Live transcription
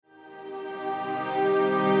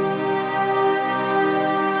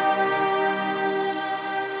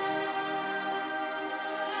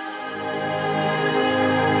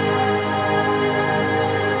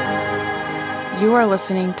You are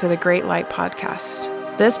listening to the Great Light Podcast.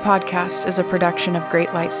 This podcast is a production of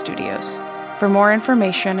Great Light Studios. For more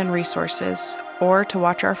information and resources, or to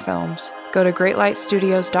watch our films, go to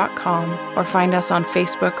greatlightstudios.com or find us on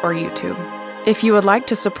Facebook or YouTube. If you would like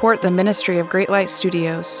to support the ministry of Great Light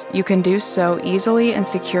Studios, you can do so easily and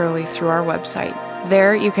securely through our website.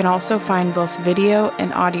 There, you can also find both video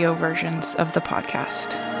and audio versions of the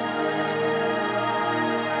podcast.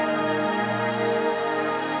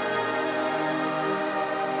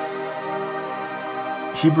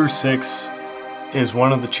 Hebrews 6 is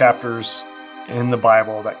one of the chapters in the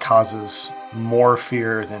Bible that causes more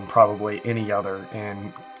fear than probably any other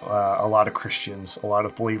in a lot of Christians, a lot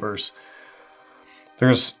of believers.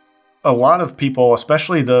 There's a lot of people,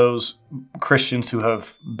 especially those Christians who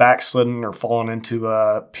have backslidden or fallen into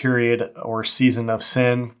a period or season of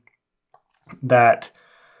sin, that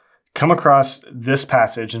come across this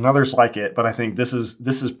passage and others like it, but I think this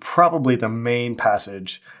is probably the main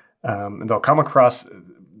passage. They'll come across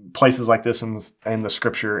places like this in the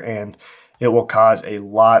scripture, and it will cause a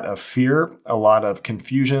lot of fear, a lot of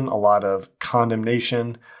confusion, a lot of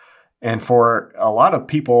condemnation. And for a lot of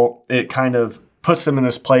people, it kind of puts them in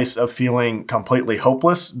this place of feeling completely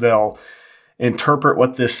hopeless. They'll interpret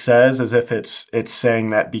what this says as if it's saying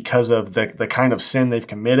that because of the kind of sin they've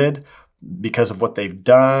committed, because of what they've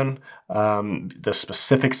done, the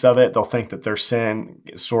specifics of it, they'll think that their sin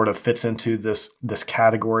sort of fits into this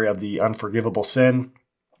category of the unforgivable sin.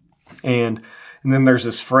 And then there's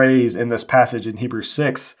this phrase in this passage in Hebrews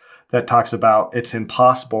 6 that talks about it's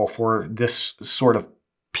impossible for this sort of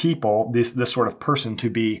people, this sort of person to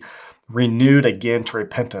be renewed again to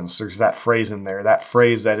repentance. There's that phrase in there, that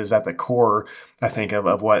phrase that is at the core, I think,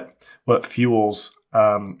 of what fuels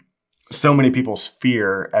so many people's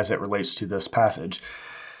fear as it relates to this passage.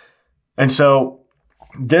 And so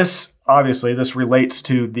this relates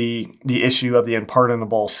to the issue of the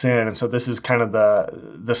unpardonable sin. And so this is kind of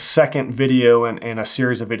the second video in a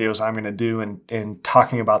series of videos I'm going to do in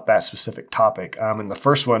talking about that specific topic. In the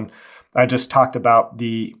first one, I just talked about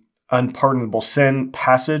the unpardonable sin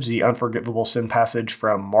passage, the unforgivable sin passage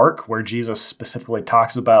from Mark, where Jesus specifically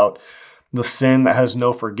talks about the sin that has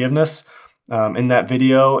no forgiveness. In that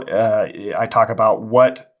video, I talk about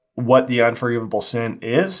what the unforgivable sin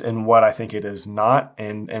is and what I think it is not,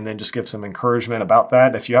 and then just give some encouragement about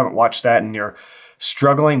that. If you haven't watched that and you're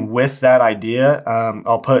struggling with that idea,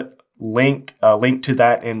 I'll put a link to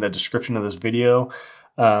that in the description of this video.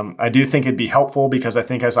 I do think it'd be helpful because I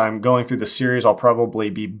think as I'm going through the series, I'll probably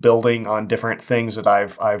be building on different things that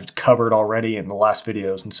I've covered already in the last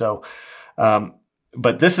videos. And so,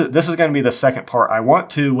 but this is going to be the second part. I want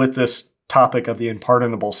to, with this topic of the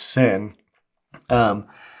unpardonable sin,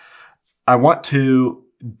 I want to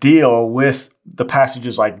deal with the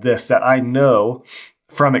passages like this that I know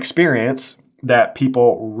from experience that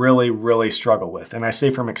people really, really struggle with. And I say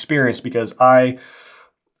from experience because I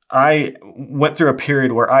went through a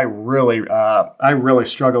period where I really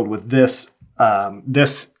struggled with this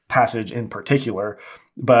passage in particular,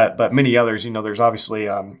 but many others. You know, there's obviously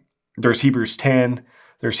there's Hebrews 10,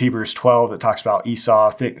 there's Hebrews 12 that talks about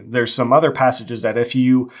Esau. There's some other passages that if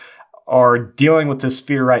you are dealing with this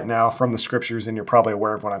fear right now from the scriptures, and you're probably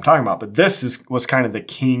aware of what I'm talking about. But this was kind of the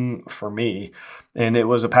king for me, and it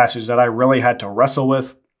was a passage that I really had to wrestle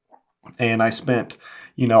with. And I spent,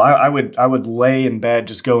 I would lay in bed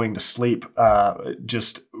just going to sleep,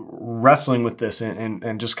 just wrestling with this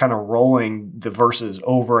and just kind of rolling the verses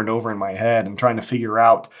over and over in my head and trying to figure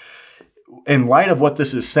out, in light of what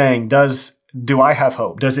this is saying, do I have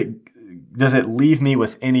hope? Does it leave me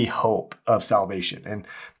with any hope of salvation?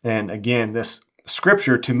 And again, this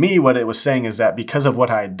scripture, to me, what it was saying is that because of what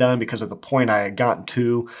I had done, because of the point I had gotten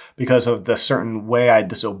to, because of the certain way I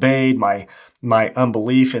disobeyed, my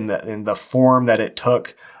unbelief in the form that it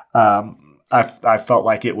took, I felt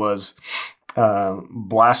like it was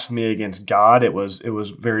blasphemy against God. It was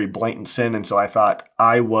very blatant sin, and so I thought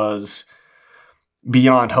I was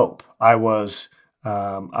beyond hope. I was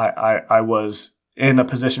in a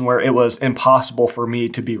position where it was impossible for me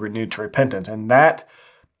to be renewed to repentance. And that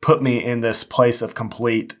put me in this place of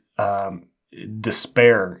complete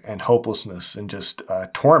despair and hopelessness and just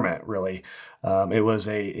torment, really. It was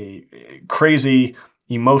a crazy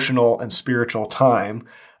emotional and spiritual time.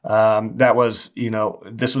 That was,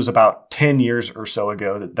 this was about 10 years or so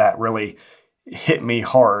ago that really hit me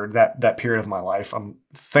hard, that period of my life. I'm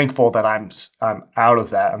thankful that I'm out of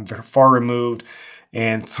that. I'm very far removed.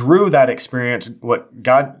 And through that experience, what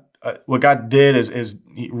God did is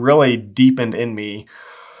He really deepened in me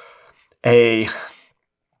a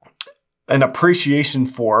an appreciation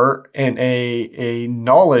for and a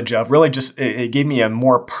knowledge of, really just, it gave me a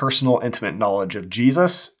more personal, intimate knowledge of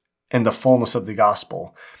Jesus and the fullness of the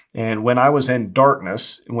gospel. And when I was in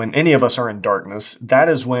darkness, when any of us are in darkness, that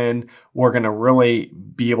is when we're going to really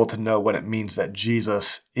be able to know what it means that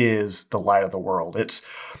Jesus is the light of the world.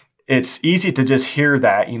 It's easy to just hear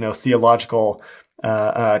that, theological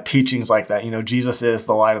teachings like that. Jesus is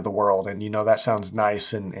the light of the world, and that sounds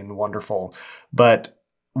nice and wonderful. But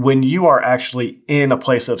when you are actually in a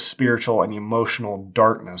place of spiritual and emotional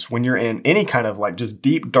darkness, when you're in any kind of like just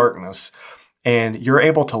deep darkness, and you're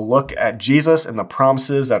able to look at Jesus and the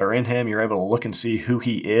promises that are in him, you're able to look and see who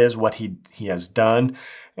he is, what he has done,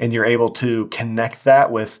 and you're able to connect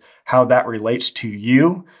that with how that relates to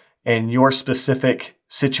you and your specific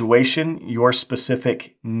situation, your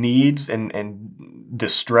specific needs and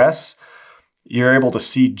distress. You're able to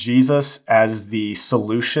see Jesus as the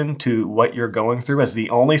solution to what you're going through, as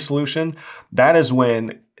the only solution. That is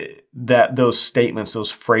when those statements,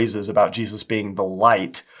 those phrases about Jesus being the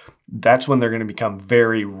light, that's when they're going to become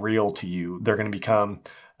very real to you. They're going to become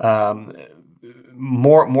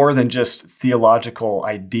more than just theological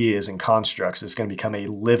ideas and constructs. It's going to become a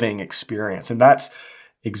living experience. And that's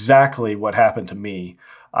exactly what happened to me.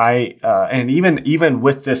 And even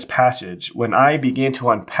with this passage, when I began to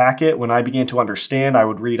unpack it, when I began to understand, I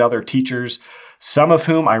would read other teachers, some of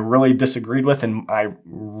whom I really disagreed with, and I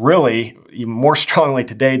really, even more strongly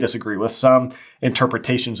today, disagree with some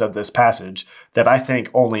interpretations of this passage that I think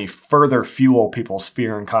only further fuel people's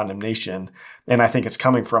fear and condemnation. And I think it's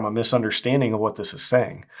coming from a misunderstanding of what this is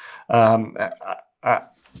saying. I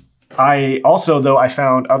also, though, I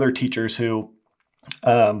found other teachers who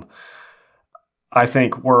I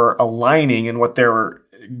think were aligning in what they were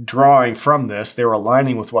drawing from this. They were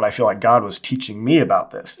aligning with what I feel like God was teaching me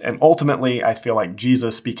about this. And ultimately, I feel like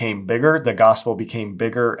Jesus became bigger. The gospel became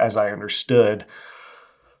bigger as I understood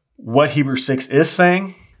what Hebrews 6 is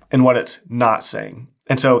saying and what it's not saying.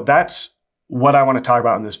 And so that's what I want to talk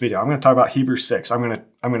about in this video. I'm going to talk about Hebrews 6. I'm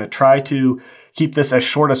going to try to keep this as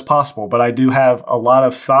short as possible, but I do have a lot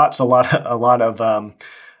of thoughts, a lot of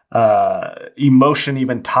emotion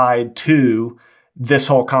even tied to this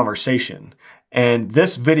whole conversation. And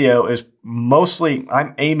this video is mostly,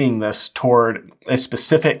 I'm aiming this toward a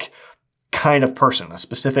specific kind of person, a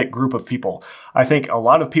specific group of people. I think a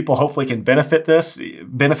lot of people hopefully can benefit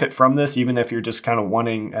from this, even if you're just kind of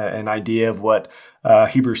wanting an idea of what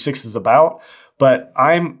Hebrews 6 is about. But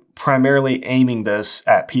I'm primarily aiming this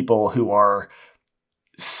at people who are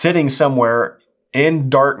sitting somewhere in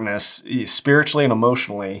darkness, spiritually and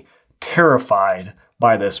emotionally, terrified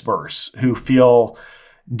by this verse, who feel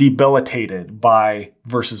debilitated by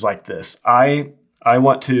verses like this. I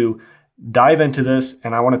want to dive into this,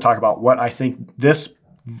 and I want to talk about what I think this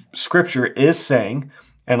scripture is saying,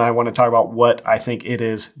 and I want to talk about what I think it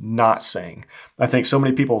is not saying. I think so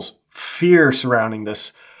many people's fear surrounding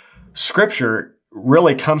this scripture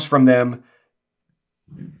really comes from them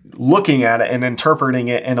looking at it and interpreting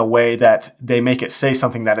it in a way that they make it say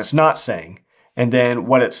something that it's not saying. And then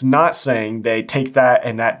what it's not saying, they take that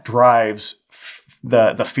and that drives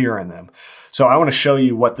the fear in them. So I want to show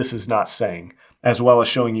you what this is not saying, as well as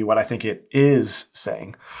showing you what I think it is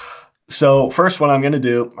saying. So first, what I'm going to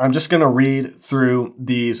do, I'm just going to read through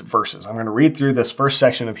these verses. I'm going to read through this first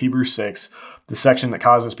section of Hebrews 6, the section that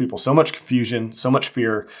causes people so much confusion, so much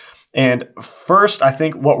fear. And first, I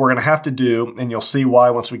think what we're going to have to do, and you'll see why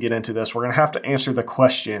once we get into this, we're going to have to answer the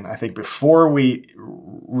question. I think before we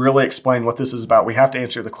really explain what this is about, we have to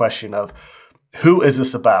answer the question of, who is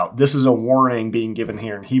this about? This is a warning being given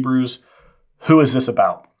here in Hebrews. Who is this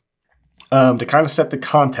about? To kind of set the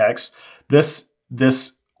context, this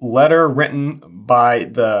letter written by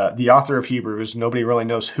the author of Hebrews, nobody really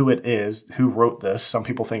knows who it is, who wrote this. Some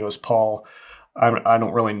people think it was Paul. I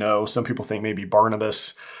don't really know. Some people think maybe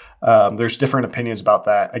Barnabas. There's different opinions about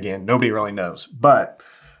that. Again, nobody really knows. But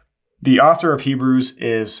the author of Hebrews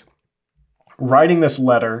is writing this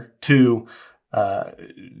letter to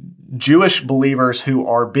Jewish believers who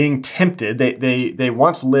are being tempted. They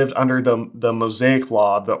once lived under the Mosaic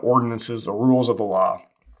law, the ordinances, the rules of the law.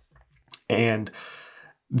 And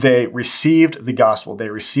they received the gospel. They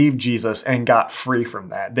received Jesus and got free from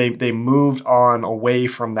that. They moved on away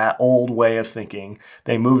from that old way of thinking.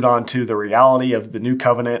 They moved on to the reality of the new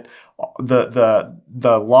covenant, the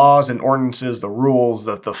laws and ordinances, the rules,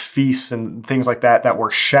 the feasts and things like that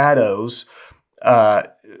were shadows.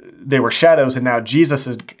 They were shadows, and now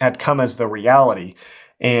Jesus had come as the reality.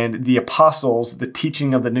 And the apostles, the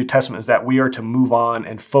teaching of the New Testament is that we are to move on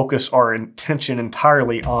and focus our attention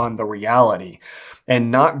entirely on the reality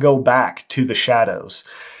and not go back to the shadows.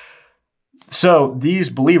 So these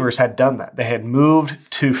believers had done that. They had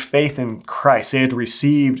moved to faith in Christ. They had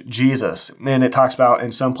received Jesus. And it talks about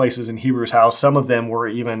in some places in Hebrews how some of them were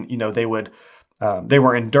even, they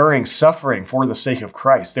were enduring suffering for the sake of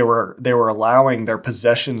Christ. They were allowing their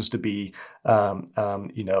possessions to be,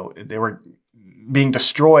 they were being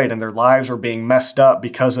destroyed and their lives were being messed up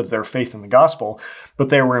because of their faith in the gospel, but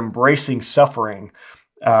they were embracing suffering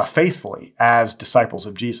faithfully as disciples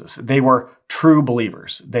of Jesus. They were true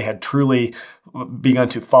believers. They had truly begun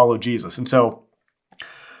to follow Jesus. And so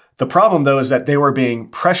the problem, though, is that they were being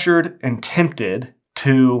pressured and tempted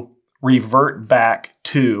to revert back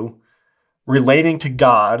to relating to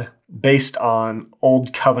God based on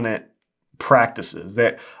old covenant practices.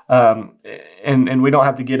 That and we don't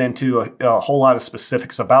have to get into a whole lot of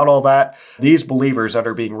specifics about all that. These believers that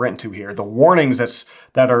are being written to here, the warnings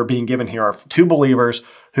that are being given here are to believers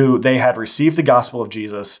who they had received the gospel of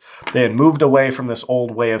Jesus. They had moved away from this old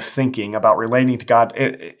way of thinking about relating to God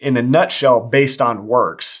in a nutshell based on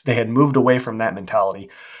works. They had moved away from that mentality.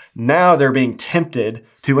 Now they're being tempted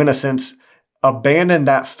to, in a sense, abandon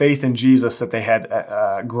that faith in Jesus that they had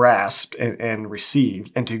grasped and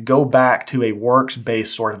received, and to go back to a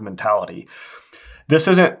works-based sort of mentality. This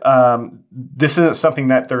isn't something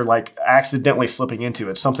that they're like accidentally slipping into.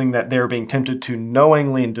 It's something that they're being tempted to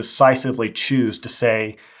knowingly and decisively choose to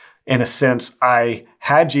say, in a sense, I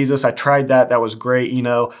had Jesus, I tried that was great,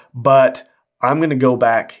 but I'm going to go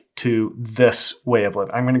back to this way of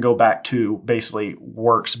living. I'm going to go back to basically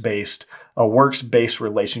a works-based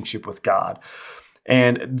relationship with God.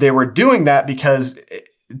 And they were doing that because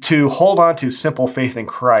to hold on to simple faith in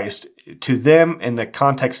Christ, to them in the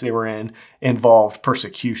context they were in, involved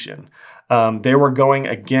persecution. They were going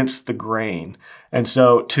against the grain. And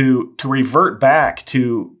so to revert back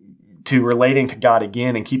to relating to God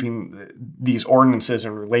again and keeping these ordinances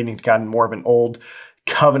and relating to God in more of an old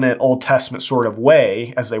covenant, Old Testament sort of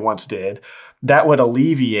way, as they once did, that would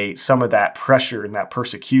alleviate some of that pressure and that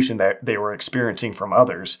persecution that they were experiencing from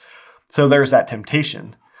others. So there's that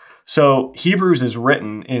temptation. So Hebrews is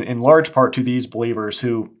written in large part to these believers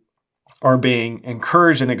who are being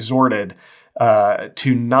encouraged and exhorted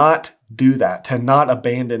to not do that, to not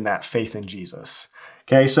abandon that faith in Jesus.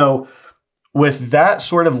 Okay, so with that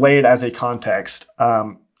sort of laid as a context,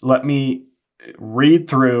 let me read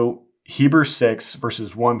through Hebrews 6,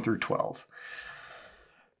 verses 1 through 12.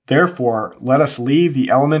 Therefore, let us leave the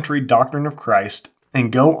elementary doctrine of Christ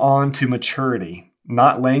and go on to maturity,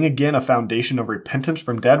 not laying again a foundation of repentance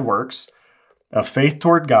from dead works, of faith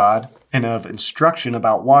toward God, and of instruction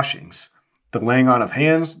about washings, the laying on of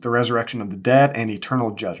hands, the resurrection of the dead, and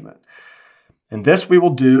eternal judgment. And this we will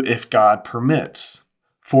do if God permits.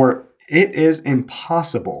 For it is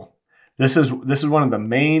impossible. This is one of the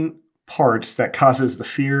main parts that causes the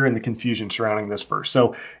fear and the confusion surrounding this verse.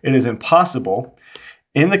 So it is impossible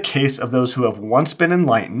in the case of those who have once been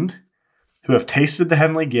enlightened, who have tasted the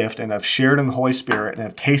heavenly gift and have shared in the Holy Spirit and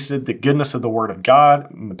have tasted the goodness of the Word of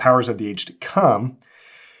God and the powers of the age to come,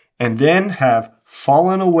 and then have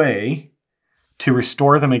fallen away, to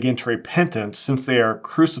restore them again to repentance, since they are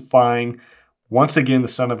crucifying once again the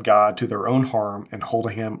Son of God to their own harm and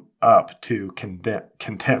holding him up to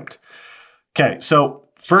contempt. Okay, so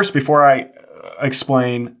first, before I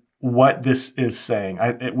explain what this is saying,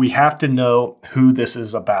 we have to know who this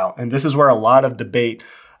is about. And this is where a lot of debate,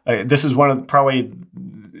 this is one of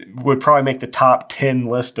would probably make the top 10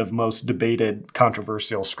 list of most debated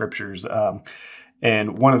controversial scriptures.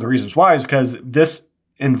 And one of the reasons why is because this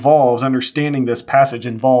involves, understanding this passage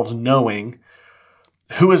involves knowing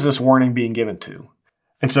who is this warning being given to.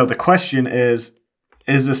 And so the question is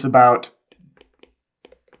this about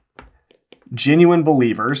genuine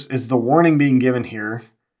believers? Is the warning being given here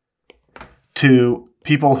to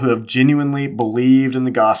people who have genuinely believed in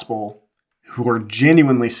the gospel, who are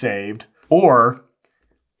genuinely saved? Or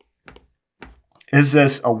is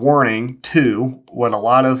this a warning to what a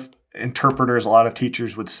lot of interpreters, a lot of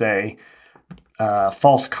teachers would say,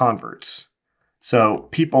 false converts? So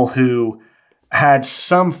people who had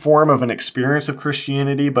some form of an experience of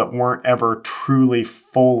Christianity, but weren't ever truly,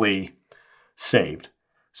 fully saved.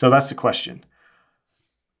 So that's the question.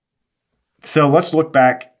 So let's look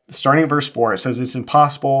back, starting at verse 4. It says it's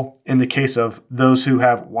impossible in the case of those who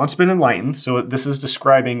have once been enlightened. So this is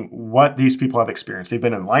describing what these people have experienced. They've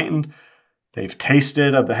been enlightened. They've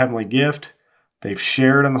tasted of the heavenly gift. They've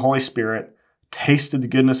shared in the Holy Spirit, tasted the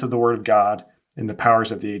goodness of the Word of God and the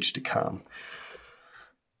powers of the age to come.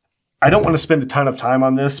 I don't want to spend a ton of time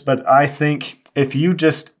on this, but I think if you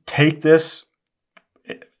just take this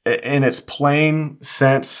in its plain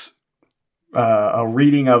sense, a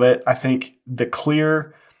reading of it, I think the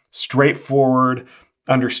clear, straightforward,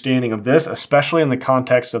 understanding of this, especially in the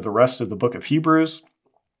context of the rest of the book of Hebrews,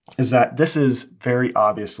 is that this is very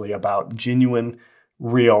obviously about genuine,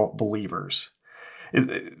 real believers.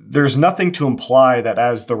 There's nothing to imply that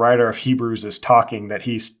as the writer of Hebrews is talking, that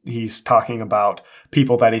he's talking about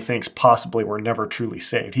people that he thinks possibly were never truly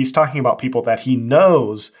saved. He's talking about people that he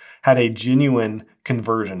knows had a genuine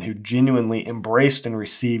conversion, who genuinely embraced and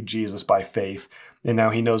received Jesus by faith. And now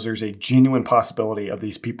he knows there's a genuine possibility of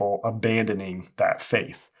these people abandoning that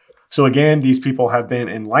faith. So again, these people have been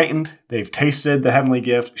enlightened. They've tasted the heavenly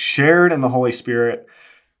gift, shared in the Holy Spirit,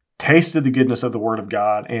 tasted the goodness of the Word of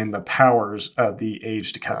God and the powers of the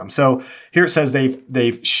age to come. So here it says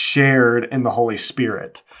they've shared in the Holy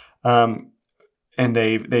Spirit, and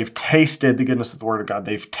they've tasted the goodness of the Word of God.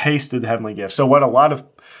 They've tasted the heavenly gift. So what a lot of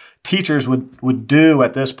teachers would do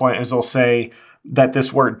at this point is they'll say that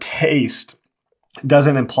this word taste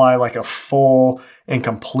doesn't imply like a full and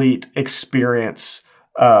complete experience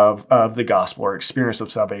of the gospel or experience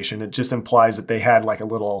of salvation. It just implies that they had like a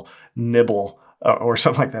little nibble or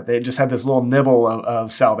something like that. They just had this little nibble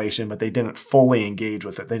of salvation, but they didn't fully engage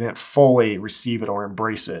with it. They didn't fully receive it or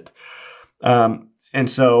embrace it. And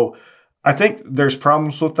so I think there's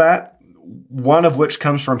problems with that, one of which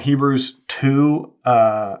comes from Hebrews 2,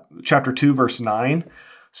 chapter 2, verse 9.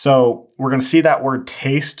 So we're going to see that word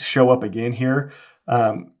taste show up again here.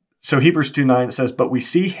 So Hebrews 2:9, it says, "But we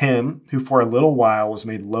see him who for a little while was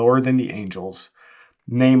made lower than the angels,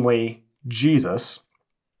 namely Jesus,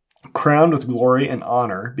 crowned with glory and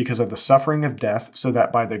honor because of the suffering of death, so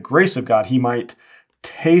that by the grace of God he might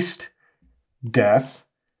taste death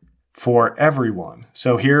for everyone."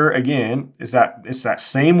 So here again it's that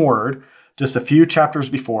same word, just a few chapters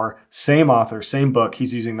before, same author, same book.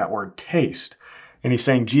 He's using that word taste, and he's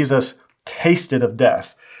saying Jesus tasted of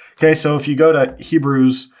death. Okay, so if you go to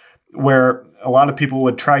Hebrews, where a lot of people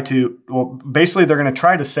would try to, basically they're going to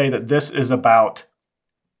try to say that this is about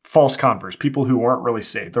false converts, people who weren't really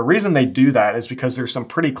saved. The reason they do that is because there's some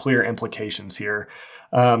pretty clear implications here,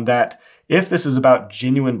 that if this is about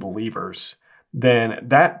genuine believers, then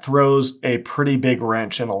that throws a pretty big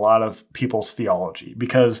wrench in a lot of people's theology,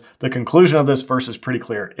 because the conclusion of this verse is pretty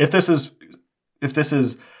clear. If this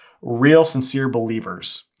is real, sincere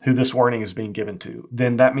believers who this warning is being given to,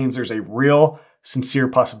 then that means there's a real, sincere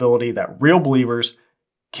possibility that real believers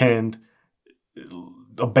can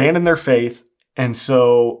abandon their faith, and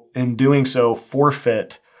so in doing so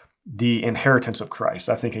forfeit the inheritance of Christ,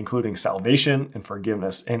 I think including salvation and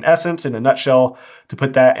forgiveness. In essence, in a nutshell, to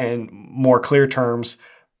put that in more clear terms,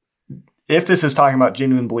 if this is talking about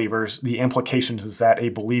genuine believers, the implication is that a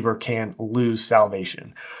believer can lose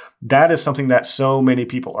salvation. That is something that so many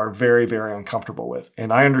people are very, very uncomfortable with,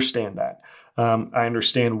 and I understand that. I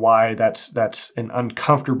understand why that's an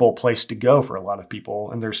uncomfortable place to go for a lot of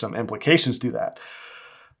people, and there's some implications to that.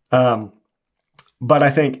 But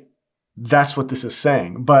I think that's what this is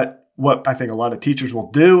saying. But what I think a lot of teachers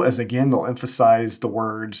will do is, again, they'll emphasize the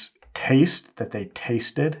words taste, that they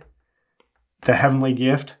tasted the heavenly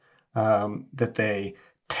gift, that they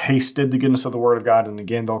tasted the goodness of the Word of God. And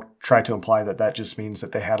again, they'll try to imply that that just means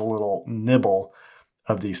that they had a little nibble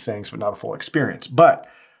of these things, but not a full experience. But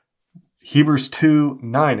Hebrews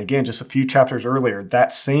 2:9, again, just a few chapters earlier,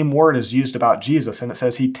 that same word is used about Jesus, and it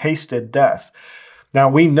says he tasted death. Now,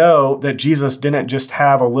 we know that Jesus didn't just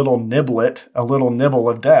have a little nibble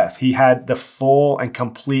of death. He had the full and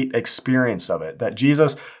complete experience of it, that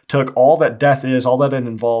Jesus took all that death is, all that it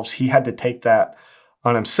involves. He had to take that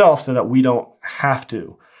on himself so that we don't have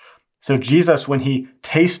to. So Jesus, when he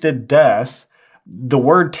tasted death, the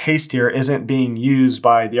word taste here isn't being used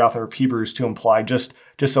by the author of Hebrews to imply just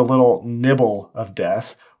a little nibble of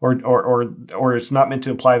death, or it's not meant to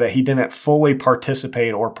imply that he didn't fully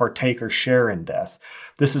participate or partake or share in death.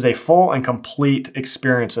 This is a full and complete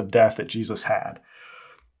experience of death that Jesus had.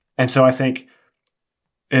 And so I think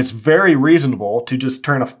it's very reasonable to just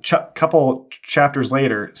turn a couple chapters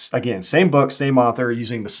later, again, same book, same author,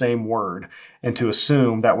 using the same word, and to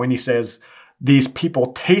assume that when he says these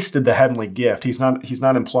people tasted the heavenly gift, he's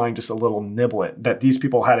not implying just a little niblet, that these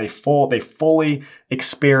people had they fully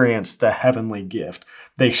experienced the heavenly gift.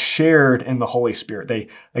 They shared in the Holy Spirit. They,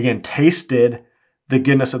 again, tasted the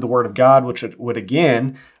goodness of the Word of God, which would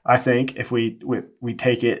again, I think, if we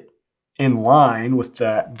take it in line with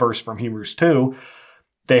that verse from Hebrews 2,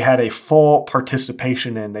 they had a full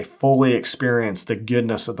participation in, they fully experienced the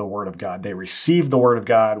goodness of the Word of God. They received the Word of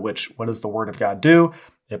God, which, what does the Word of God do?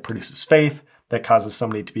 It produces faith that causes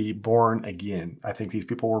somebody to be born again. I think these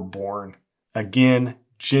people were born again,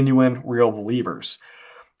 genuine, real believers.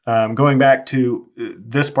 Going back to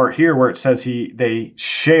this part here where it says they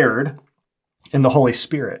shared in the Holy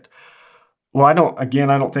Spirit. well, I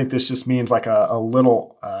don't think this just means like a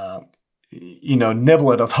little,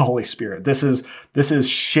 niblet of the Holy Spirit. This is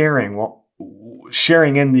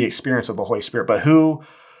sharing in the experience of the Holy Spirit. But who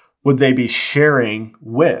would they be sharing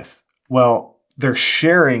with? Well, they're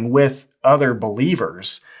sharing with other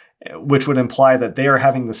believers, which would imply that they are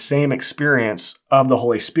having the same experience of the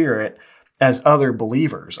Holy Spirit as other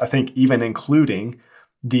believers. I think even including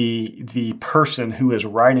the person who is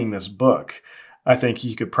writing this book. I think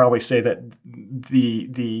you could probably say that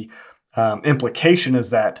the implication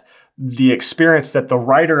is that the experience that the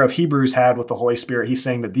writer of Hebrews had with the Holy Spirit, he's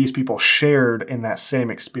saying that these people shared in that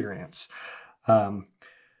same experience.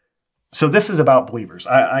 So this is about believers.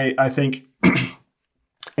 I think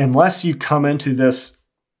unless you come into this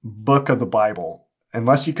book of the Bible,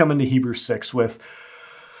 unless you come into Hebrews 6 with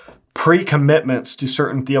pre-commitments to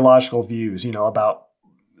certain theological views, about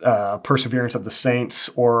perseverance of the saints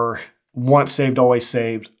or once saved, always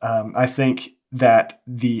saved, I think that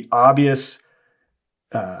the obvious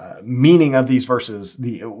meaning of these verses,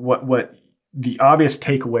 what the obvious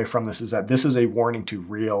takeaway from this is that this is a warning to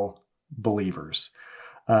real believers.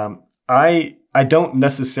 I don't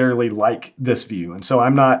necessarily like this view, and so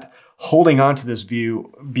I'm not holding on to this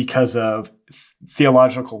view because of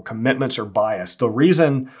theological commitments or bias. The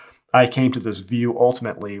reason I came to this view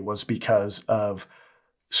ultimately was because of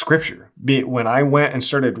Scripture. When I went and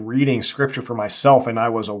started reading Scripture for myself, and I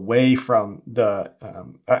was away from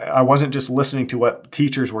I wasn't just listening to what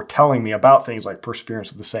teachers were telling me about things like perseverance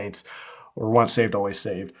of the saints or once saved, always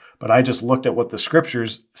saved, but I just looked at what the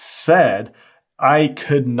Scriptures said. I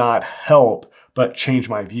could not help but change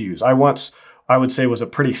my views. I would say, was a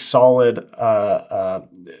pretty solid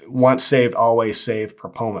once saved, always saved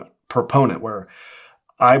proponent where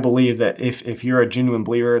I believe that if you're a genuine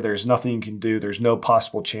believer, there's nothing you can do. There's no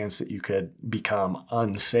possible chance that you could become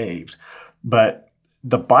unsaved. But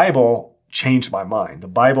the Bible changed my mind. The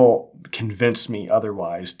Bible convinced me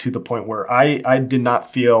otherwise, to the point where I did not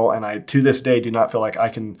feel, and I to this day do not feel like I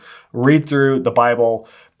can read through the Bible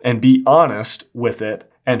and be honest with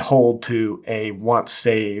it and hold to a once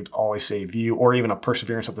saved, always saved view, or even a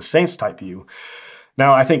perseverance of the saints type view.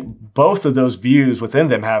 Now, I think both of those views within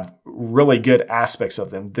them have really good aspects of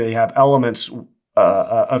them. They have elements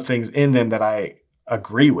of things in them that I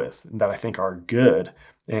agree with and that I think are good.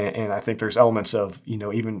 And I think there's elements of,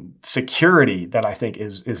 even security that I think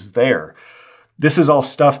is there. This is all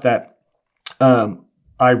stuff that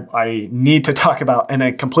I need to talk about in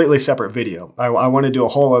a completely separate video. I want to do a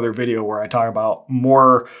whole other video where I talk about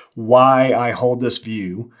more why I hold this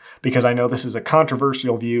view, because I know this is a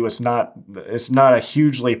controversial view. It's not a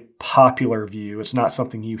hugely popular view. It's not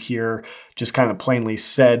something you hear just kind of plainly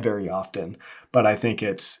said very often. But I think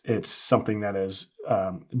it's something that is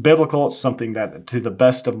biblical. It's something that, to the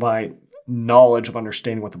best of my knowledge of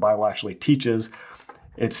understanding what the Bible actually teaches,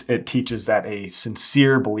 it teaches that a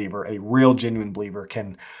sincere believer, a real genuine believer,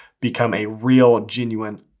 can become a real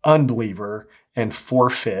genuine unbeliever and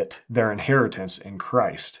forfeit their inheritance in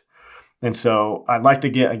Christ. And so I'd like to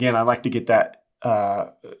get that,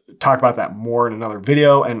 talk about that more in another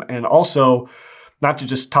video, and also not to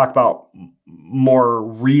just talk about more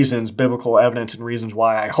reasons, biblical evidence and reasons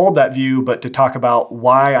why I hold that view, but to talk about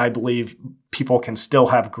why I believe people can still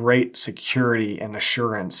have great security and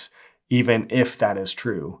assurance, even if that is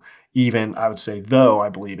true. Even, I would say, though I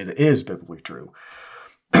believe it is biblically true.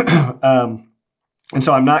 And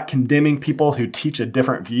so I'm not condemning people who teach a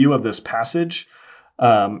different view of this passage.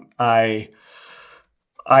 I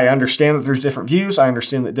understand that there's different views. I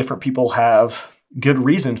understand that different people have good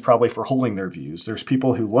reasons probably for holding their views. There's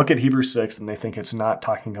people who look at Hebrews 6 and they think it's not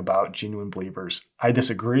talking about genuine believers. I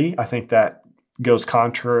disagree. I think that goes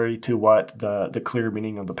contrary to what the clear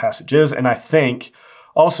meaning of the passage is. And I think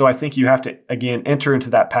you have to, again, enter into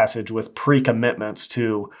that passage with pre-commitments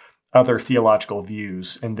to other theological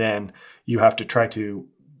views. And then you have to kind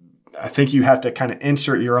of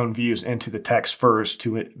insert your own views into the text first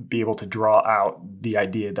to be able to draw out the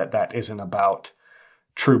idea that isn't about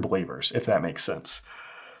true believers, if that makes sense.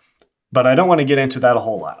 But I don't want to get into that a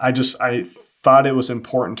whole lot. I thought it was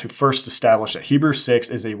important to first establish that Hebrews 6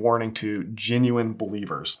 is a warning to genuine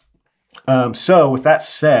believers. So with that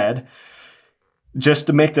said, just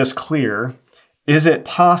to make this clear, is it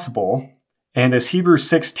possible, and is Hebrews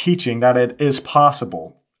 6 teaching that it is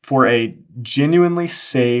possible for a genuinely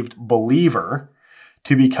saved believer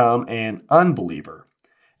to become an unbeliever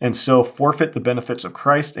and so forfeit the benefits of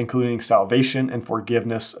Christ, including salvation and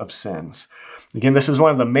forgiveness of sins? Again, this is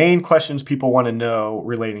one of the main questions people want to know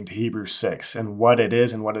relating to Hebrews 6 and what it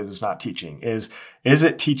is and what it is not teaching. Is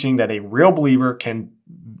it teaching that a real believer can,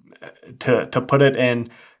 to put it in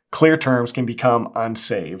clear terms, can become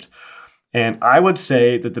unsaved? And I would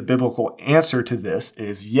say that the biblical answer to this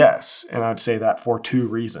is yes. And I would say that for two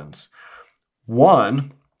reasons.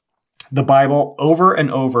 One, the Bible over and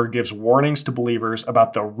over gives warnings to believers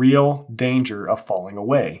about the real danger of falling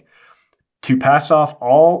away. To pass off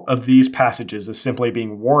all of these passages as simply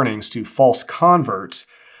being warnings to false converts,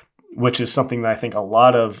 which is something that I think a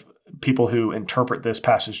lot of people who interpret this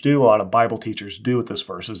passage do, a lot of Bible teachers do with this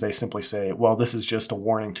verse, is they simply say, well, this is just a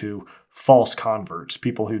warning to false converts,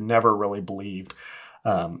 people who never really believed.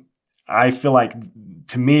 I feel like,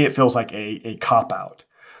 to me, it feels like a cop-out.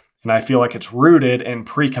 And I feel like it's rooted in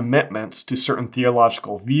pre-commitments to certain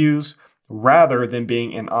theological views rather than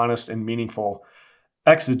being an honest and meaningful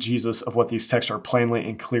exegesis of what these texts are plainly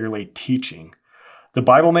and clearly teaching. The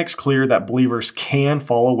Bible makes clear that believers can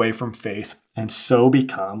fall away from faith and so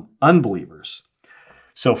become unbelievers.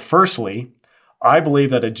 So firstly, I believe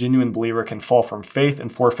that a genuine believer can fall from faith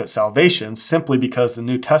and forfeit salvation simply because the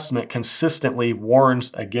New Testament consistently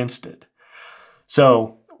warns against it.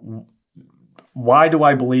 So why do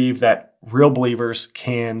I believe that real believers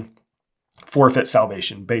can forfeit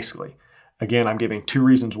salvation, basically? Again, I'm giving two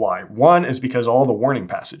reasons why. One is because all the warning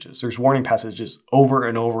passages. There's warning passages over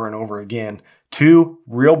and over and over again to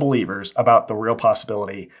real believers about the real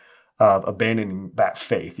possibility of abandoning that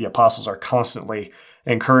faith. The apostles are constantly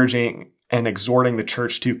encouraging and exhorting the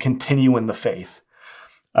church to continue in the faith.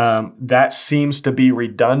 That seems to be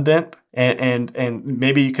redundant, and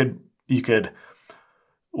maybe you could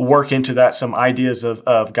work into that some ideas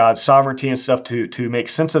of God's sovereignty and stuff to make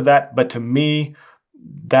sense of that. But to me,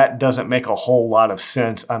 that doesn't make a whole lot of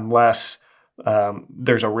sense unless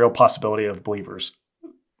there's a real possibility of believers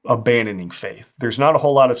abandoning faith. There's not a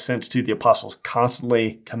whole lot of sense to the apostles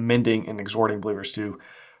constantly commending and exhorting believers to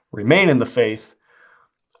remain in the faith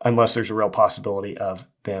unless there's a real possibility of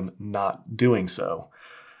them not doing so.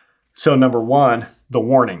 So number one, the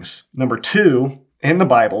warnings. Number two, in the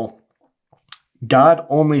Bible, God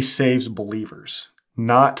only saves believers,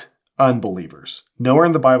 not unbelievers. Nowhere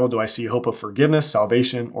in the Bible do I see hope of forgiveness,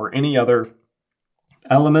 salvation, or any other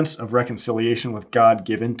elements of reconciliation with God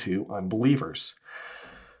given to unbelievers.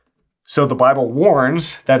 So the Bible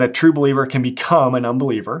warns that a true believer can become an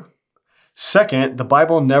unbeliever. Second, the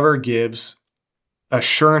Bible never gives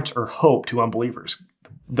assurance or hope to unbelievers.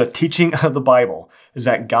 The teaching of the Bible is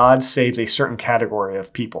that God saves a certain category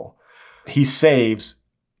of people. He saves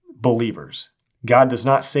believers. God does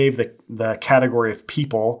not save the category of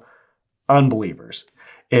people, unbelievers.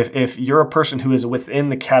 If you're a person who is within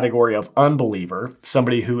the category of unbeliever,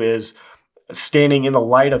 somebody who is standing in the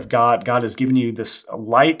light of God, God has given you this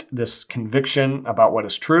light, this conviction about what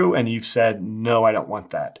is true, and you've said, no, I don't want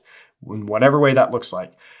that. In whatever way that looks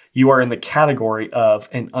like, you are in the category of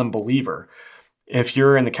an unbeliever. If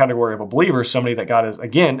you're in the category of a believer, somebody that God has,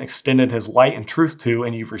 again, extended his light and truth to,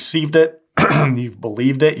 and you've received it, you've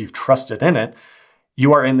believed it, you've trusted in it,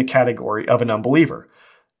 you are in the category of an unbeliever.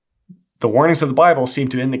 The warnings of the Bible seem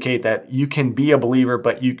to indicate that you can be a believer,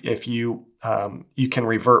 but you can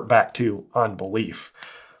revert back to unbelief.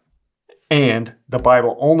 And the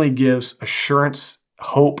Bible only gives assurance,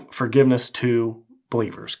 hope, forgiveness to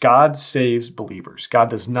believers. God saves believers. God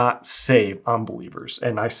does not save unbelievers.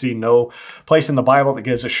 And I see no place in the Bible that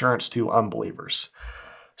gives assurance to unbelievers.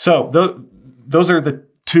 So those are the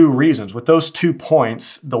two reasons. With those 2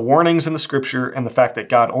 points, the warnings in the scripture and the fact that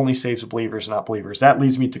God only saves believers, not believers, that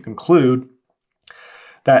leads me to conclude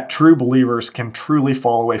that true believers can truly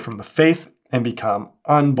fall away from the faith and become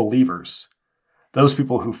unbelievers. Those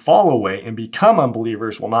people who fall away and become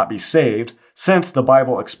unbelievers will not be saved, since the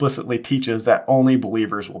Bible explicitly teaches that only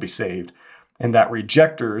believers will be saved, and that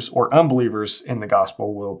rejectors or unbelievers in the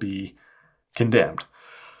gospel will be condemned.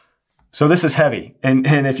 So this is heavy. And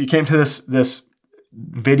if you came to this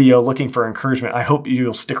video looking for encouragement, I hope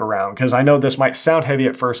you'll stick around, because I know this might sound heavy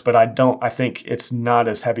at first, but I think it's not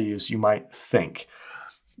as heavy as you might think.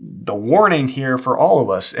 The warning here for all of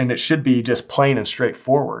us, and it should be just plain and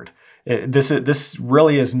straightforward. This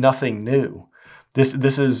really is nothing new. This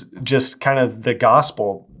is just kind of the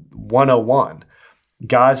gospel 101.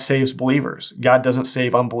 God saves believers. God doesn't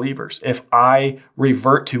save unbelievers. If I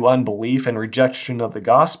revert to unbelief and rejection of the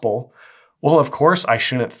gospel, well, of course I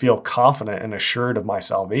shouldn't feel confident and assured of my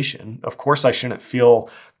salvation. Of course I shouldn't feel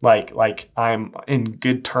like I'm in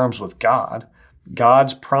good terms with God.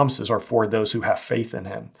 God's promises are for those who have faith in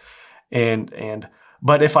him.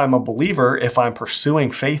 But if I'm a believer, if I'm pursuing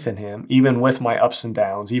faith in him, even with my ups and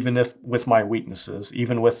downs, even with my weaknesses,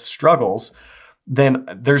 even with struggles, then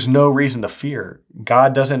there's no reason to fear.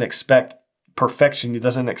 God doesn't expect perfection. He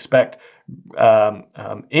doesn't expect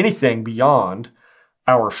anything beyond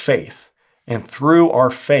our faith. And through our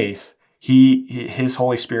faith His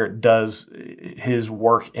Holy Spirit does his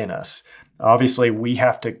work in us. Obviously, we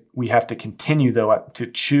have to continue, though, to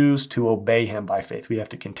choose to obey him by faith. We have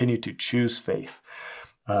to continue to choose faith.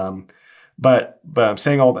 But I'm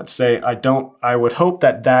saying all that to say, I would hope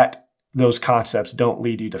that those concepts don't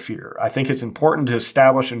lead you to fear. I think it's important to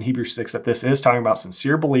establish in Hebrews 6 that this is talking about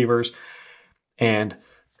sincere believers, and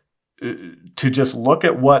to just look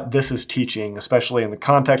at what this is teaching, especially in the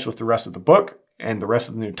context with the rest of the book and the rest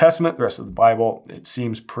of the New Testament, the rest of the Bible. It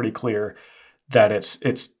seems pretty clear that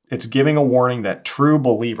it's giving a warning that true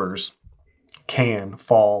believers can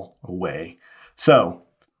fall away. So,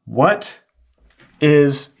 what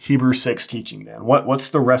is Hebrews 6 teaching then? What's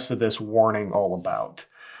the rest of this warning all about?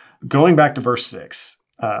 Going back to verse 6,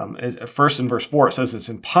 first in verse 4, it says it's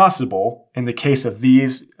impossible in the case of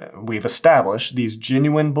these, we've established, these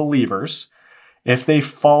genuine believers, if they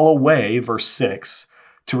fall away, verse 6,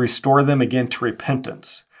 to restore them again to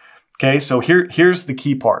repentance. Okay, so here's the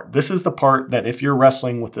key part. This is the part that if you're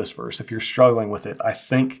wrestling with this verse, if you're struggling with it, I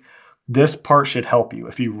think this part should help you.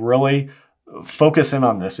 If you really focus in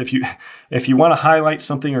on this, if you want to highlight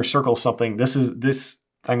something or circle something,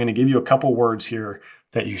 I'm going to give you a couple words here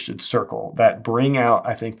that you should circle that bring out,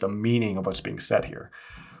 I think, the meaning of what's being said here.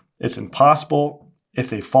 It's impossible if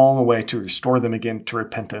they've fallen away to restore them again to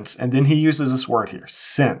repentance. And then he uses this word here,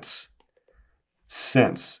 since.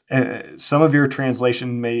 Some of your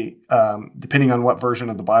translation may, depending on what version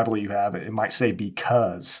of the Bible you have, it might say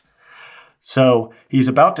because. So he's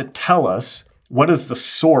about to tell us what is the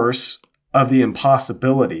source of the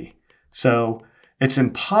impossibility. So it's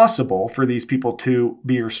impossible for these people to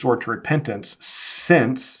be restored to repentance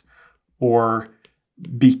since or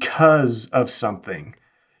because of something.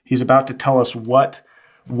 He's about to tell us what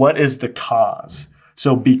is the cause.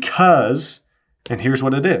 So because, and here's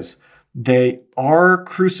what it is, they are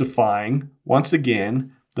crucifying, once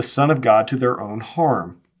again, the Son of God to their own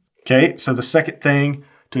harm. Okay, so the second thing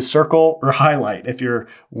to circle or highlight, if you're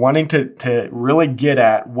wanting to really get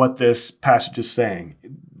at what this passage is saying,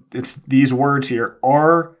 it's these words here,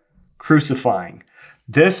 are crucifying.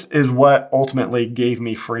 This is what ultimately gave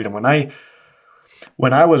me freedom.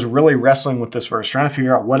 When I was really wrestling with this verse, trying to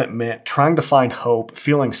figure out what it meant, trying to find hope,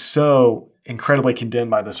 feeling so incredibly condemned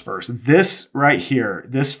by this verse, this right here,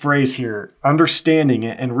 this phrase here, understanding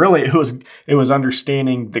it, and really it was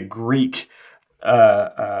understanding the Greek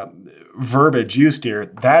verbiage used here.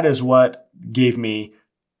 That is what gave me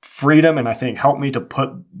freedom, and I think helped me to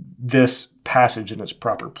put this passage in its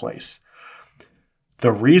proper place.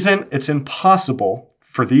 The reason it's impossible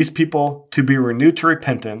for these people to be renewed to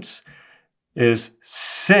repentance is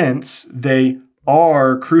since they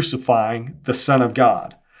are crucifying the Son of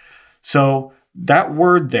God. So that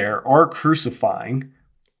word there, are crucifying,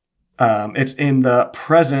 it's in the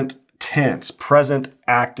present tense, present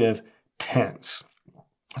active tense.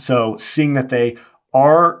 So seeing that they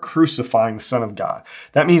are crucifying the Son of God,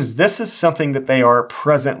 that means this is something that they are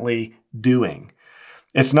presently doing.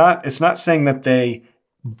 It's not saying that they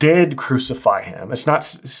did crucify him. It's not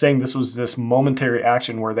saying this was this momentary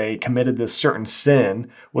action where they committed this certain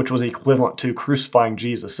sin, which was equivalent to crucifying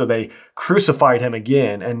Jesus. So they crucified him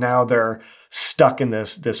again, and now they're stuck in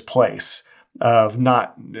this place of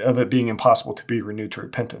it being impossible to be renewed to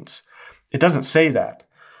repentance. It doesn't say that.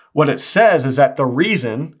 What it says is that the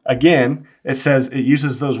reason, again, it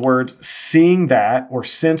uses those words, seeing that, or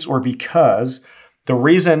since, or because. The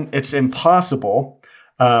reason it's impossible,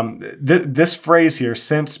 this phrase here,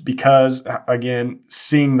 since, because, again,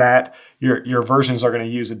 seeing that, your versions are going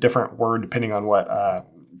to use a different word depending on what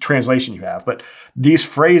translation you have. But these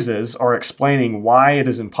phrases are explaining why it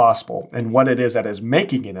is impossible and what it is that is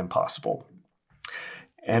making it impossible.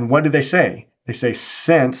 And what do they say? They say,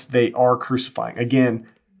 since they are crucifying. Again,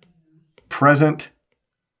 present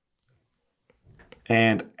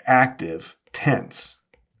and active tense,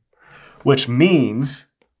 which means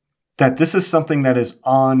that this is something that is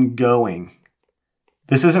ongoing.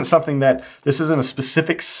 This isn't a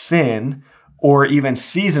specific sin or even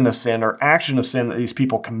season of sin or action of sin that these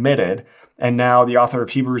people committed. And now the author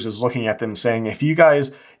of Hebrews is looking at them and saying, if you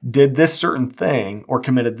guys did this certain thing or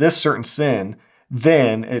committed this certain sin,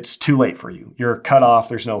 then it's too late for you. You're cut off.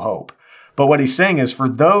 There's no hope. But what he's saying is for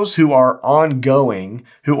those who are ongoing,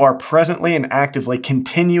 who are presently and actively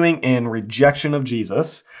continuing in rejection of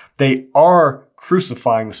Jesus, they are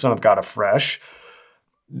crucifying the Son of God afresh.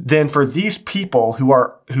 Then for these people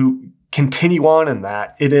who continue on in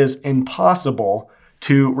that, it is impossible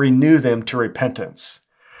to renew them to repentance.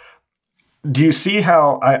 Do you see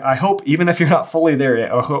how, I hope, even if you're not fully there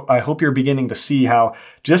yet, I hope you're beginning to see how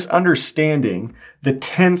just understanding the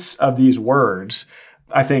tense of these words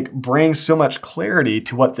I think, brings so much clarity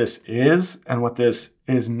to what this is and what this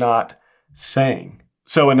is not saying.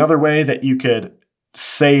 So another way that you could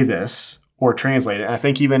say this or translate it, and I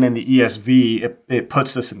think even in the ESV, it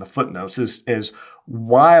puts this in the footnotes, is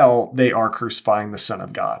while they are crucifying the Son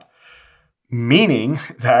of God. Meaning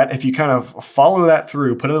that if you kind of follow that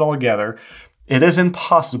through, put it all together, it is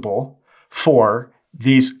impossible for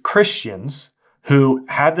these Christians who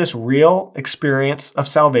had this real experience of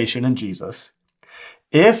salvation in Jesus,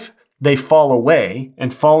 if they fall away,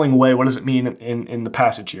 and falling away, what does it mean in the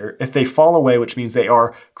passage here? If they fall away, which means they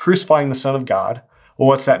are crucifying the Son of God, well,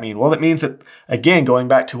 what's that mean? Well, it means that, again, going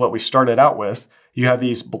back to what we started out with, you have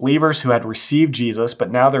these believers who had received Jesus,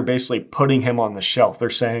 but now they're basically putting him on the shelf.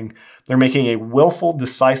 They're making a willful,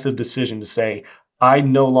 decisive decision to say, I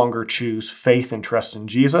no longer choose faith and trust in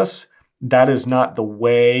Jesus. That is not the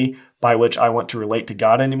way by which I want to relate to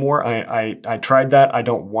God anymore. I tried that. I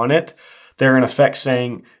don't want it. They're in effect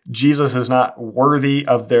saying Jesus is not worthy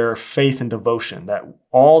of their faith and devotion, that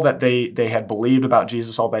all that they had believed about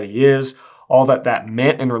Jesus, all that he is, all that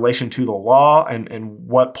meant in relation to the law and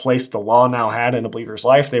what place the law now had in a believer's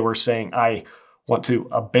life, they were saying, I want to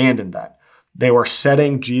abandon that. They were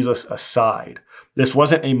setting Jesus aside. This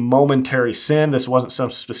wasn't a momentary sin. This wasn't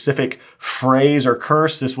some specific phrase or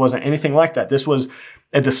curse. This wasn't anything like that. This was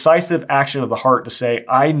a decisive action of the heart to say,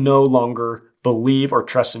 I no longer believe or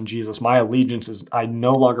trust in Jesus. My allegiance is, I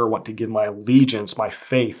no longer want to give my allegiance, my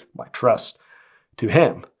faith, my trust to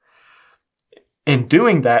him. In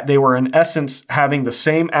doing that, they were in essence having the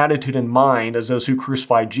same attitude in mind as those who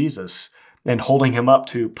crucified Jesus and holding him up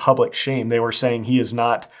to public shame. They were saying he is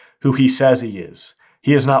not who he says he is.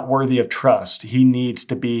 He is not worthy of trust. He needs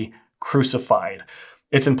to be crucified.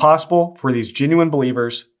 It's impossible for these genuine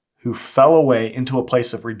believers who fell away into a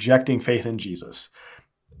place of rejecting faith in Jesus,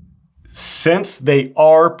 since they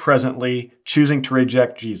are presently choosing to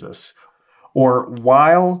reject Jesus, or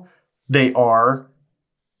while they are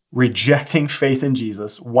rejecting faith in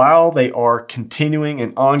Jesus, while they are continuing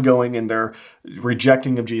and ongoing in their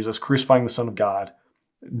rejecting of Jesus, crucifying the Son of God,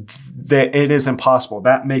 that it is impossible.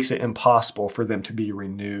 That makes it impossible for them to be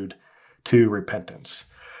renewed to repentance.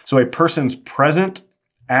 So a person's present,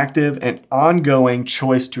 active, and ongoing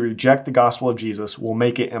choice to reject the gospel of Jesus will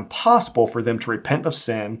make it impossible for them to repent of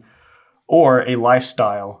sin or a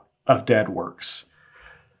lifestyle of dead works.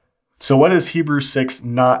 So what is Hebrews 6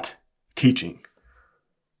 not teaching?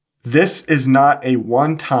 This is not a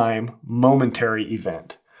one-time momentary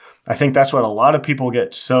event. I think that's what a lot of people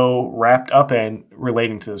get so wrapped up in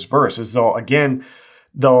relating to this verse, is they'll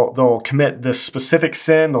commit this specific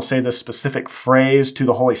sin, they'll say this specific phrase to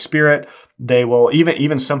the Holy Spirit. They will,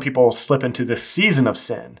 even some people slip into this season of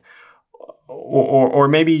sin, or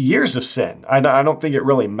maybe years of sin. I don't think it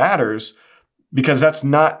really matters, because that's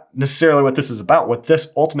not necessarily what this is about. What this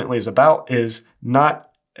ultimately is about is not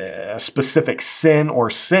a specific sin or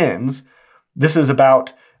sins. This is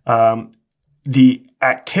about the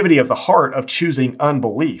activity of the heart of choosing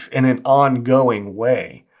unbelief in an ongoing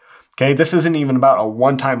way. Okay, this isn't even about a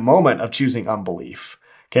one-time moment of choosing unbelief.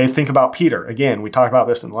 Okay, think about Peter. Again, we talked about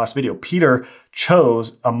this in the last video. Peter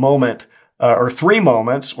chose a moment or 3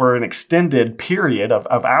 moments or an extended period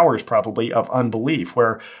of hours probably of unbelief,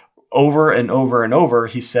 where over and over and over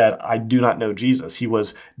he said, I do not know Jesus. He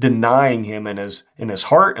was denying him in his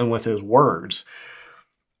heart and with his words.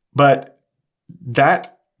 But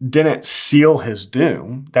that didn't seal his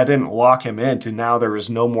doom. That didn't lock him into now there is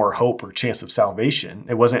no more hope or chance of salvation.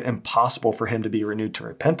 It wasn't impossible for him to be renewed to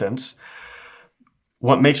repentance.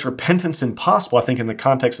 What makes repentance impossible, I think, in the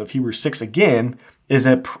context of Hebrews 6 again, is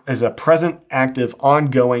a present, active,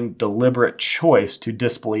 ongoing, deliberate choice to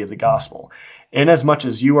disbelieve the gospel. Inasmuch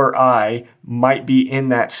as you or I might be in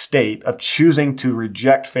that state of choosing to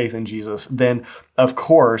reject faith in Jesus, then of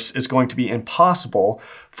course it's going to be impossible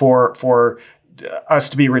for us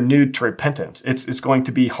to be renewed to repentance. It's going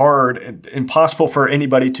to be hard and impossible for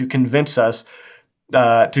anybody to convince us,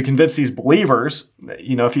 to convince these believers,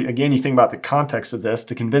 if you think about the context of this,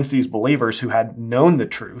 to convince these believers who had known the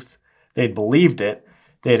truth, they'd believed it,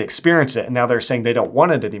 they had experienced it, and now they're saying they don't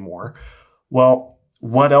want it anymore. Well,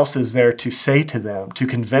 what else is there to say to them, to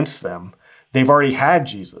convince them? They've already had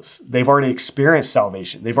Jesus. They've already experienced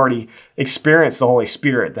salvation. They've already experienced the Holy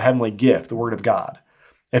Spirit, the heavenly gift, the Word of God.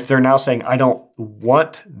 If they're now saying, I don't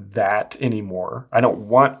want that anymore, I don't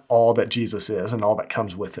want all that Jesus is and all that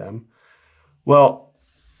comes with him, well,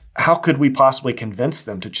 how could we possibly convince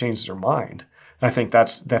them to change their mind? And I think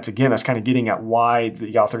that's kind of getting at why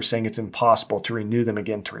the author is saying it's impossible to renew them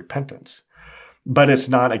again to repentance. But it's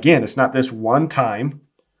not this one-time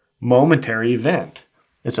momentary event.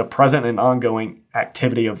 It's a present and ongoing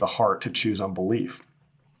activity of the heart to choose unbelief.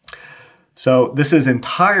 So this is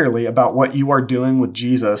entirely about what you are doing with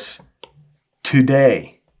Jesus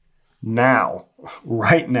today, now,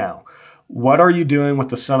 right now. What are you doing with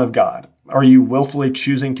the Son of God? Are you willfully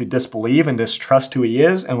choosing to disbelieve and distrust who he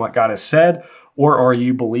is and what God has said, or are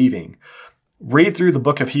you believing? Read through the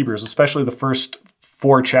book of Hebrews, especially the first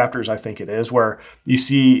 4 chapters, I think it is, where you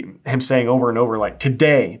see him saying over and over, like,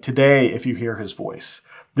 today, if you hear his voice.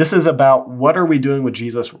 This is about what are we doing with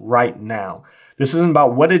Jesus right now. This isn't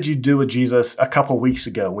about what did you do with Jesus a couple weeks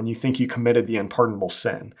ago when you think you committed the unpardonable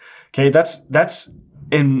sin. Okay, that's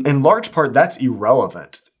in large part, that's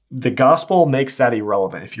irrelevant. The gospel makes that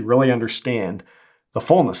irrelevant if you really understand the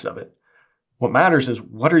fullness of it. What matters is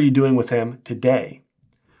what are you doing with him today?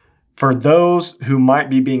 For those who might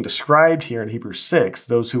be being described here in Hebrews 6,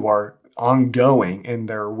 those who are ongoing in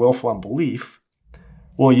their willful unbelief,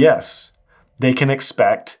 well, yes, they can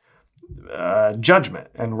expect judgment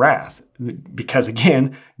and wrath because,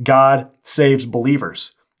 again, God saves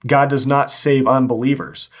believers. God does not save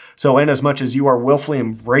unbelievers. So inasmuch as you are willfully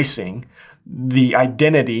embracing the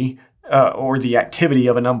identity or the activity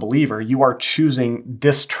of an unbeliever, you are choosing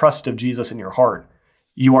distrust of Jesus in your heart.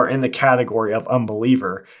 You are in the category of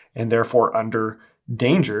unbeliever and therefore under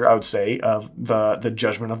danger, I would say, of the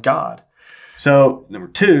judgment of God. So number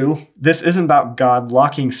 2, this isn't about God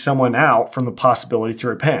locking someone out from the possibility to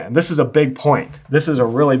repent. And this is a big point. This is a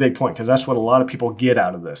really big point because that's what a lot of people get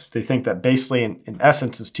out of this. They think that basically, in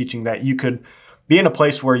essence, is teaching that you could be in a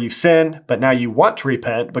place where you've sinned, but now you want to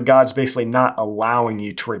repent, but God's basically not allowing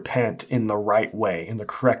you to repent in the right way, in the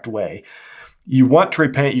correct way. You want to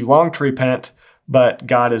repent, you long to repent, but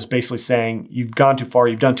God is basically saying, you've gone too far,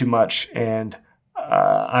 you've done too much, and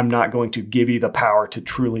I'm not going to give you the power to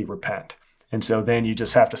truly repent. And so then you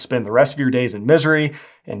just have to spend the rest of your days in misery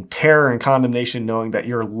and terror and condemnation, knowing that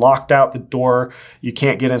you're locked out the door. You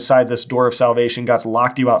can't get inside this door of salvation. God's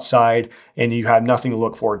locked you outside, and you have nothing to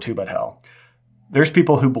look forward to but hell. There's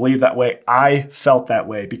people who believe that way. I felt that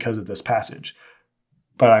way because of this passage,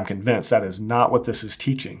 but I'm convinced that is not what this is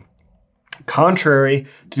teaching. Contrary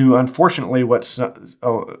to, unfortunately, what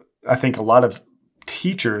I think a lot of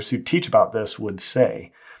teachers who teach about this would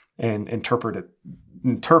say and interpret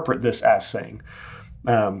this as saying.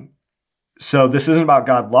 So this isn't about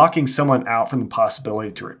God locking someone out from the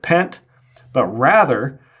possibility to repent, but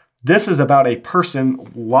rather this is about a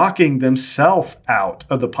person locking themselves out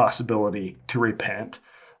of the possibility to repent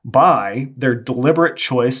by their deliberate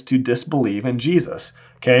choice to disbelieve in Jesus.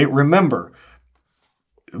 Okay, remember,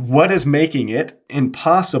 what is making it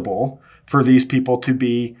impossible for these people to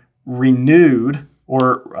be renewed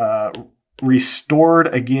or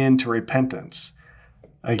restored again to repentance?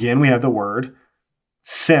 Again, we have the word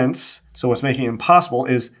since. So what's making it impossible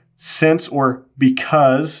is since or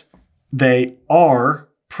because they are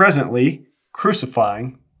presently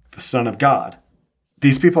crucifying the Son of God.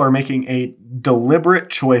 These people are making a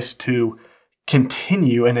deliberate choice to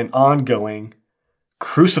continue in an ongoing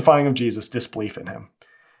crucifying of Jesus, disbelief in him,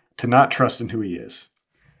 to not trust in who he is.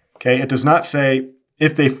 Okay, it does not say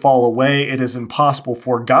if they fall away, it is impossible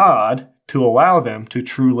for God to allow them to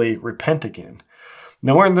truly repent again.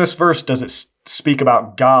 Nowhere in this verse does it speak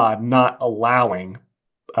about God not allowing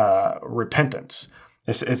repentance.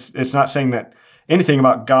 It's not saying that anything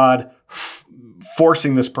about God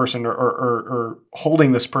forcing this person or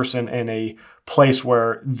holding this person in a place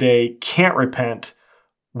where they can't repent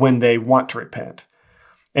when they want to repent.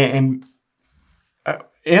 And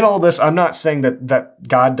in all this, I'm not saying that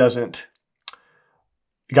God isn't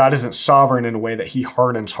sovereign in a way that he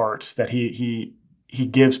hardens hearts, that he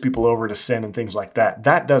gives people over to sin and things like that.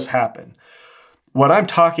 That does happen. What I'm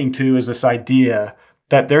talking to is this idea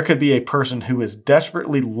that there could be a person who is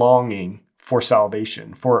desperately longing for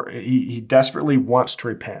salvation, he desperately wants to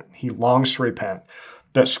repent. He longs to repent.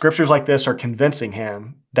 That scriptures like this are convincing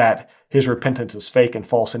him that his repentance is fake and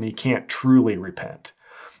false and he can't truly repent.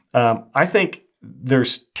 I think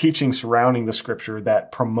there's teaching surrounding the scripture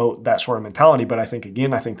that promote that sort of mentality, but I think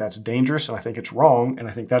that's dangerous and I think it's wrong, and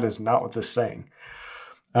I think that is not what this is saying.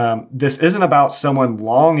 This isn't about someone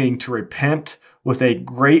longing to repent with a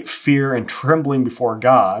great fear and trembling before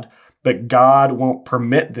God, but God won't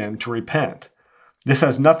permit them to repent. This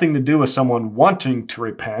has nothing to do with someone wanting to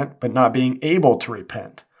repent, but not being able to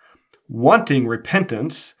repent. Wanting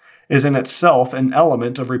repentance is in itself an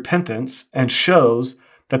element of repentance and shows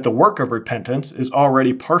that the work of repentance is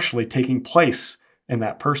already partially taking place in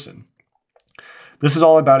that person. This is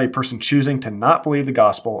all about a person choosing to not believe the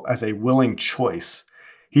gospel as a willing choice.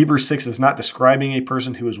 Hebrews 6 is not describing a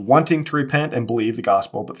person who is wanting to repent and believe the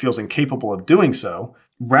gospel, but feels incapable of doing so.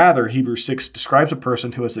 Rather, Hebrews 6 describes a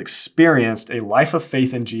person who has experienced a life of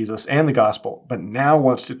faith in Jesus and the gospel, but now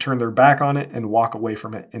wants to turn their back on it and walk away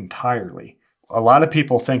from it entirely. A lot of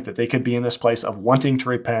people think that they could be in this place of wanting to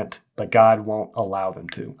repent, but God won't allow them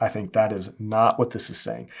to. I think that is not what this is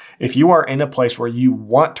saying. If you are in a place where you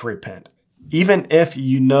want to repent, even if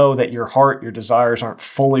you know that your heart, your desires aren't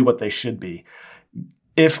fully what they should be,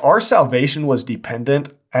 if our salvation was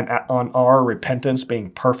dependent on our repentance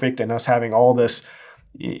being perfect and us having all this,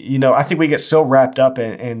 I think we get so wrapped up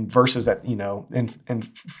in verses that, in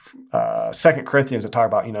 2 Corinthians that talk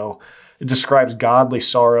about, it describes godly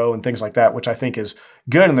sorrow and things like that, which I think is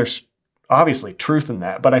good. And there's obviously truth in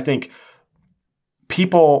that. But I think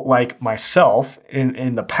people like myself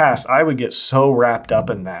in the past, I would get so wrapped up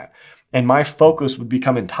in that. And my focus would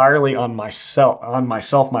become entirely on myself.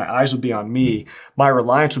 My eyes would be on me. My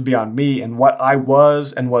reliance would be on me and what I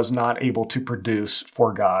was and was not able to produce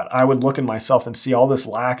for God. I would look at myself and see all this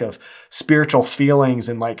lack of spiritual feelings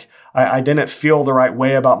and I didn't feel the right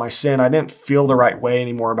way about my sin. I didn't feel the right way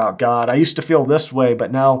anymore about God. I used to feel this way,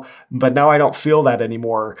 but now I don't feel that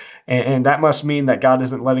anymore. And that must mean that God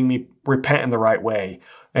isn't letting me repent in the right way.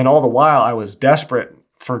 And all the while I was desperate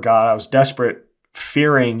for God. I was desperate,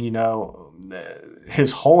 fearing,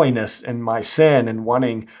 his holiness and my sin and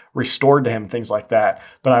wanting restored to him, things like that.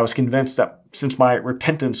 But I was convinced that since my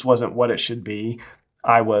repentance wasn't what it should be,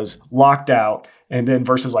 I was locked out. And then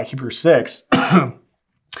verses like Hebrews 6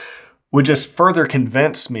 would just further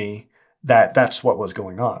convince me that that's what was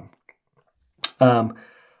going on.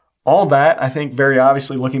 All that, I think, very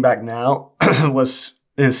obviously looking back now,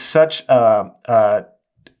 is such a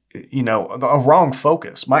wrong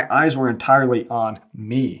focus. My eyes were entirely on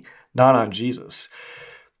me, not on Jesus.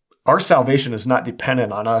 Our salvation is not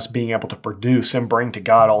dependent on us being able to produce and bring to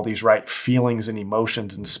God all these right feelings and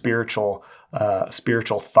emotions and spiritual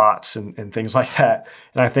thoughts and things like that.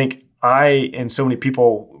 And I think I and so many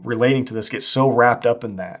people relating to this get so wrapped up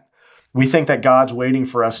in that. We think that God's waiting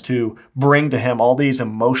for us to bring to him all these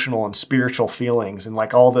emotional and spiritual feelings and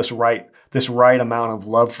all this right amount of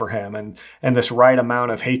love for him and this right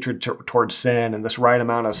amount of hatred towards sin and this right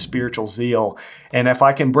amount of spiritual zeal. And if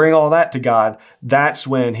I can bring all that to God, that's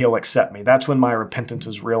when he'll accept me. That's when my repentance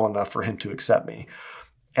is real enough for him to accept me.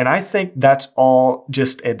 And I think that's all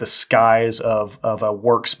just a disguise of a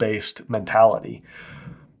works-based mentality.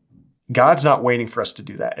 God's not waiting for us to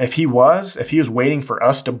do that. If he was waiting for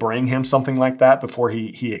us to bring him something like that before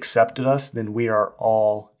he accepted us, then we are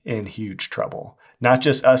all in huge trouble. Not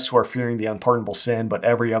just us who are fearing the unpardonable sin, but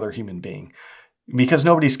every other human being. Because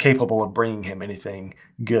nobody's capable of bringing him anything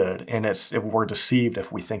good. And we're deceived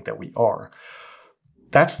if we think that we are.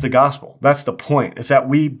 That's the gospel. That's the point, is that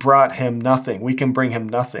we brought him nothing. We can bring him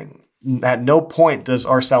nothing. At no point does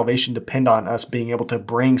our salvation depend on us being able to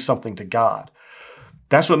bring something to God.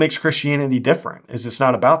 That's what makes Christianity different, is it's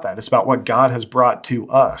not about that. It's about what God has brought to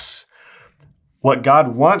us. What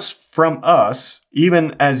God wants from us,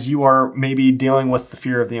 even as you are maybe dealing with the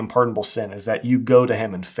fear of the unpardonable sin, is that you go to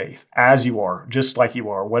him in faith, as you are, just like you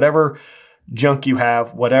are. Whatever junk you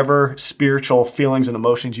have, whatever spiritual feelings and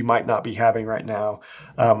emotions you might not be having right now,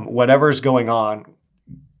 whatever's going on,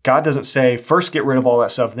 God doesn't say, first get rid of all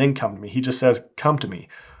that stuff, then come to me. He just says, come to me.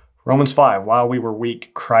 Romans 5, while we were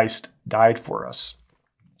weak, Christ died for us.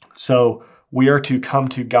 So we are to come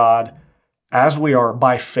to God as we are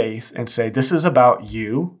by faith and say, this is about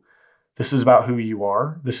you. This is about who you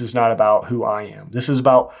are. This is not about who I am. This is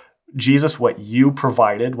about Jesus, what you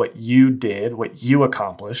provided, what you did, what you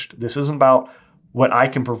accomplished. This isn't about what I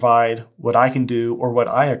can provide, what I can do, or what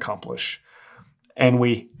I accomplish. And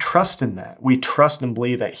we trust in that. We trust and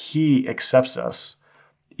believe that he accepts us,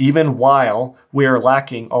 even while we are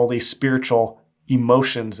lacking all these spiritual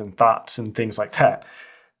emotions and thoughts and things like that.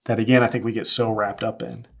 That again, I think we get so wrapped up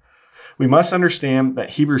in. We must understand that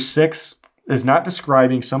Hebrews 6 is not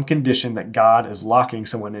describing some condition that God is locking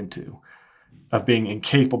someone into, of being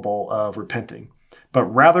incapable of repenting, but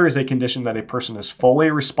rather is a condition that a person is fully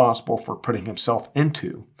responsible for putting himself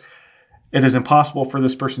into. It is impossible for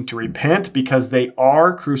this person to repent because they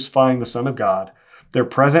are crucifying the Son of God. Their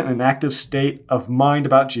present and active state of mind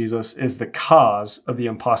about Jesus is the cause of the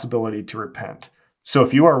impossibility to repent. So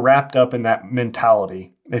if you are wrapped up in that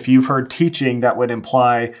mentality, if you've heard teaching that would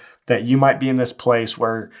imply that you might be in this place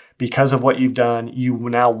where because of what you've done, you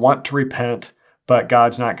now want to repent, but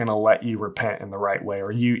God's not going to let you repent in the right way,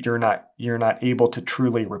 or you're not able to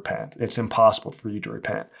truly repent. It's impossible for you to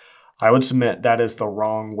repent. I would submit that is the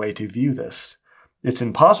wrong way to view this. It's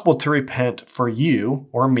impossible to repent for you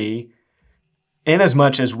or me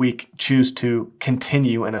inasmuch as we choose to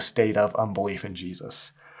continue in a state of unbelief in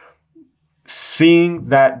Jesus, seeing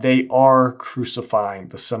that they are crucifying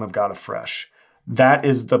the Son of God afresh. That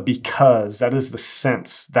is the because, that is the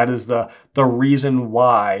sense, that is the reason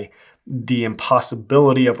why the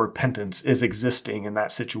impossibility of repentance is existing in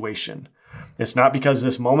that situation. It's not because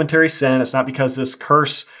this momentary sin, it's not because this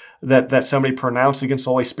curse that somebody pronounced against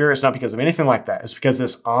the Holy Spirit, it's not because of anything like that. It's because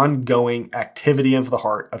this ongoing activity of the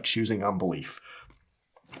heart of choosing unbelief.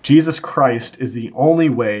 Jesus Christ is the only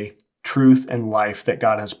way, truth, and life that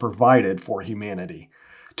God has provided for humanity.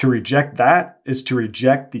 To reject that is to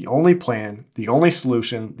reject the only plan, the only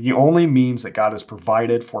solution, the only means that God has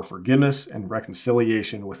provided for forgiveness and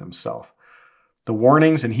reconciliation with himself. The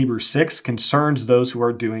warnings in Hebrews 6 concerns those who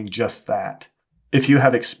are doing just that. If you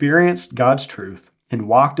have experienced God's truth and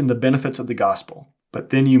walked in the benefits of the gospel, but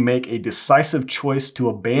then you make a decisive choice to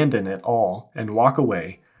abandon it all and walk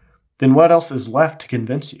away, then what else is left to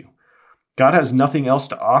convince you? God has nothing else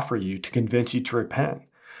to offer you to convince you to repent.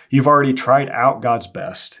 You've already tried out God's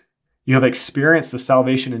best. You have experienced the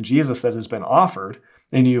salvation in Jesus that has been offered,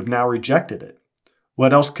 and you have now rejected it.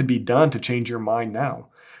 What else could be done to change your mind now?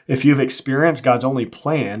 If you've experienced God's only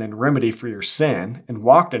plan and remedy for your sin and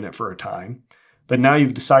walked in it for a time, but now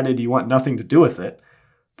you've decided you want nothing to do with it,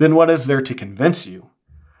 then what is there to convince you?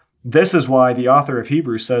 This is why the author of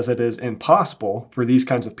Hebrews says it is impossible for these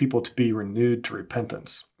kinds of people to be renewed to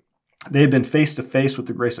repentance. They have been face to face with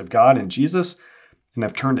the grace of God in Jesus and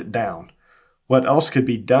have turned it down. What else could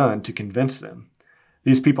be done to convince them?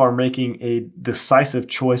 These people are making a decisive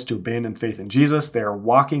choice to abandon faith in Jesus. They are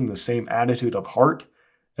walking the same attitude of heart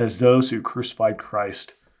as those who crucified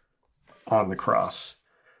Christ on the cross.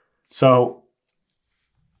 So,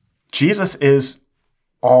 Jesus is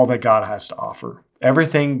all that God has to offer.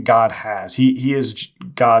 Everything God has. He is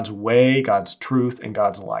God's way, God's truth, and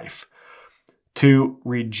God's life. To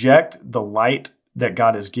reject the light that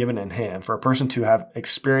God has given in him, for a person to have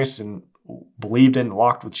experienced and believed in and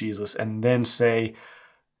walked with Jesus, and then say,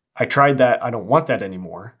 I tried that, I don't want that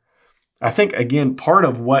anymore. I think, again, part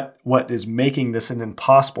of what is making this an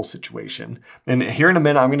impossible situation, and here in a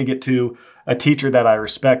minute, I'm going to get to a teacher that I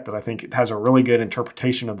respect that I think has a really good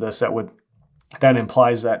interpretation of this that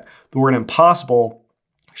implies that the word impossible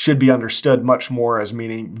should be understood much more as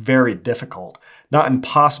meaning very difficult. Not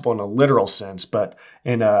impossible in a literal sense, but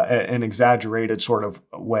in an exaggerated sort of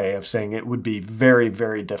way of saying it would be very,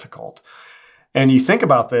 very difficult. And you think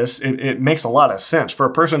about this, it makes a lot of sense for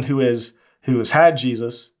a person who has had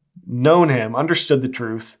Jesus, known him, understood the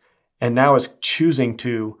truth, and now is choosing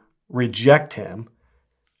to reject him,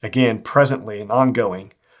 again, presently and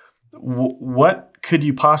ongoing. What could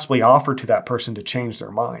you possibly offer to that person to change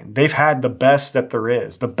their mind? They've had the best that there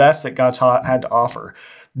is, the best that God's had to offer,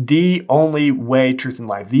 the only way, truth, and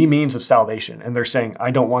life, the means of salvation. And they're saying,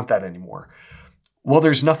 I don't want that anymore. Well,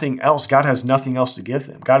 there's nothing else. God has nothing else to give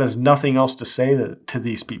them. God has nothing else to say to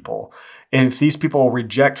these people. And if these people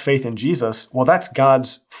reject faith in Jesus, well,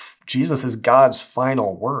 Jesus is God's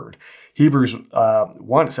final word. Hebrews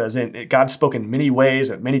 1 says, and God spoke in many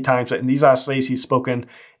ways at many times, but in these last days, he's spoken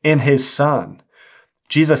in his Son.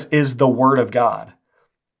 Jesus is the Word of God.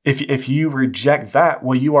 If you reject that,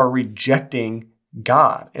 well, you are rejecting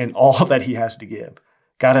God and all that he has to give.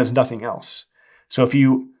 God has nothing else. So if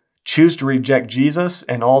you choose to reject Jesus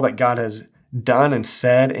and all that God has done and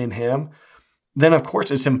said in him, then of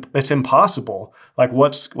course it's impossible. Like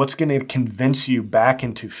what's going to convince you back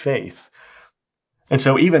into faith? And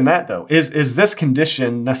so even that though, is this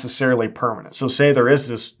condition necessarily permanent? So say there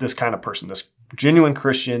is this kind of person, this genuine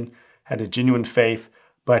Christian, had a genuine faith,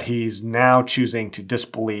 but he's now choosing to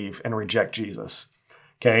disbelieve and reject Jesus.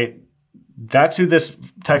 Okay, that's who this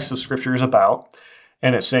text of Scripture is about.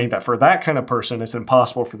 And it's saying that for that kind of person, it's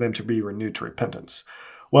impossible for them to be renewed to repentance.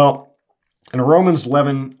 Well, in Romans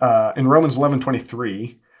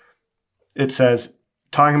 11:23, it says,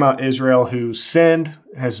 talking about Israel who sinned,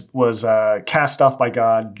 was cast off by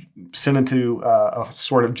God, sent into a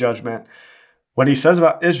sort of judgment. What he says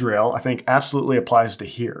about Israel, I think, absolutely applies to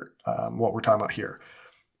here, what we're talking about here.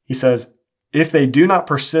 He says, if they do not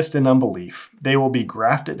persist in unbelief, they will be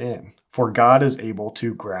grafted in, for God is able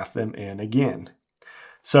to graft them in again.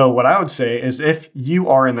 So what I would say is if you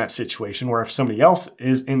are in that situation, or if somebody else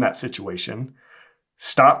is in that situation,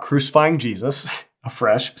 stop crucifying Jesus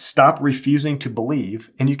afresh, stop refusing to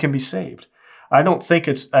believe, and you can be saved. I don't think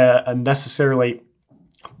it's a necessarily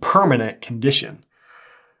permanent condition.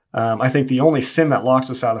 I think the only sin that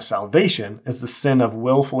locks us out of salvation is the sin of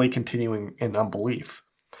willfully continuing in unbelief.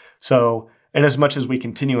 So, in as much as we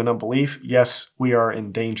continue in unbelief, yes, we are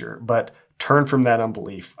in danger, but turn from that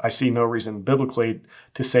unbelief. I see no reason biblically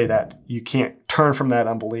to say that you can't turn from that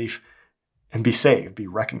unbelief and be saved, be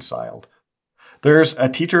reconciled. There's a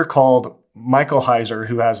teacher called Michael Heiser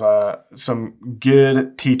who has some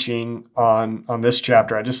good teaching on this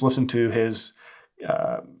chapter. I just listened to his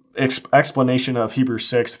explanation of Hebrews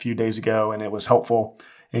 6 a few days ago, and it was helpful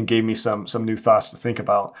and gave me some new thoughts to think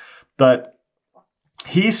about. But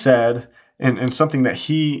he said, and something that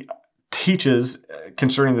he teaches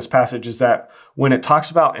concerning this passage is that when it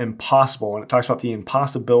talks about impossible, when it talks about the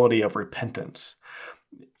impossibility of repentance,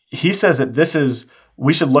 he says that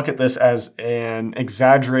we should look at this as an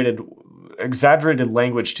exaggerated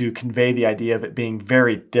language to convey the idea of it being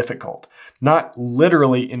very difficult, not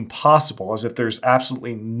literally impossible, as if there's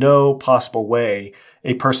absolutely no possible way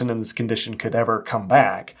a person in this condition could ever come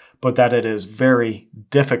back, but that it is very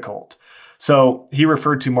difficult. So he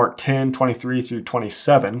referred to Mark 10:23 through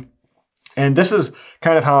 27. And this is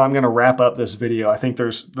kind of how I'm going to wrap up this video. I think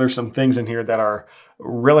there's some things in here that are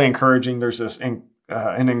really encouraging. There's this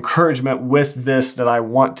an encouragement with this that I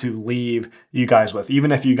want to leave you guys with.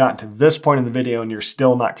 Even if you got to this point in the video and you're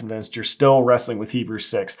still not convinced, you're still wrestling with Hebrews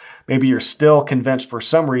 6. Maybe you're still convinced for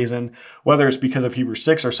some reason, whether it's because of Hebrews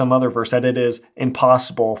 6 or some other verse, that it is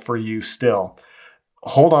impossible for you still.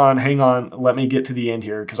 Hold on, hang on, let me get to the end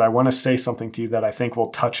here because I want to say something to you that I think will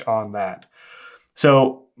touch on that.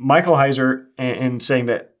 So Michael Heiser, in saying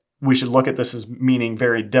that we should look at this as meaning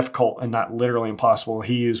very difficult and not literally impossible,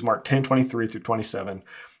 he used Mark 10:23 through 27,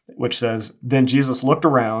 which says, "Then Jesus looked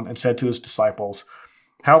around and said to his disciples,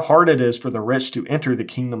 'How hard it is for the rich to enter the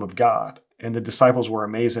kingdom of God.' And the disciples were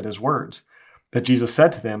amazed at his words. But Jesus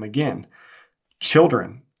said to them again,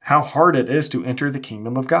 'Children, how hard it is to enter the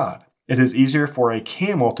kingdom of God. It is easier for a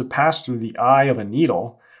camel to pass through the eye of a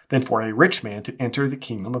needle than for a rich man to enter the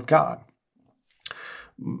kingdom of God.'"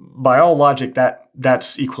 By all logic,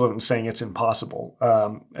 that's equivalent to saying it's impossible.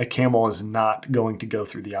 A camel is not going to go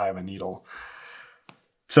through the eye of a needle.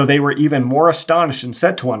 So they were even more astonished and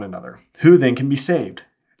said to one another, "Who then can be saved?"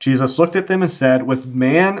 Jesus looked at them and said, "With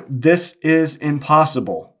man this is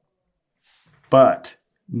impossible, but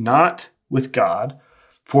not with God,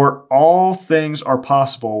 for all things are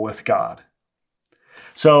possible with God."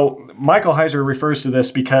 So Michael Heiser refers to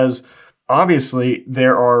this because obviously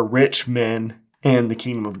there are rich men in the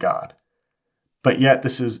kingdom of God. But yet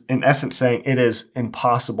this is in essence saying it is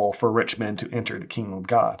impossible for rich men to enter the kingdom of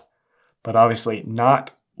God, but obviously not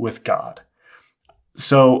with God.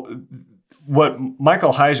 So what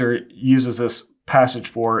Michael Heiser uses this passage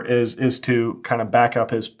for is to kind of back up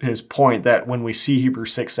his point that when we see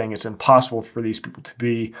Hebrews 6 saying it's impossible for these people to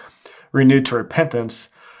be renewed to repentance,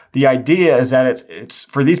 the idea is that it's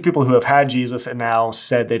for these people who have had Jesus and now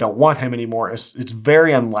said they don't want him anymore. It's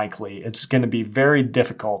very unlikely. It's going to be very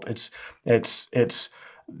difficult. It's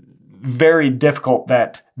very difficult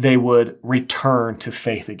that they would return to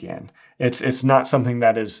faith again. It's not something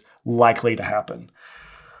that is likely to happen,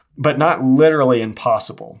 but not literally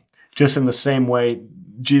impossible. Just in the same way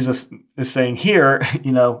Jesus is saying here,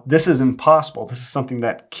 this is impossible. This is something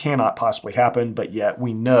that cannot possibly happen, but yet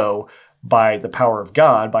we know by the power of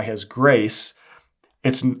God, by his grace,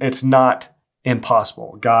 it's not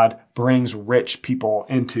impossible. God brings rich people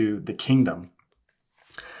into the kingdom.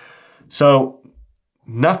 So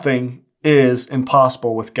nothing is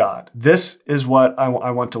impossible with God. This is what I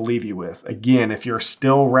want to leave you with. Again, if you're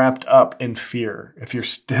still wrapped up in fear, if you're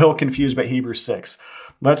still confused by Hebrews 6,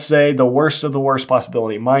 let's say the worst of the worst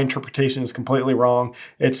possibility. My interpretation is completely wrong.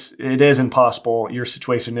 It is impossible. Your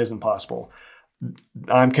situation is impossible.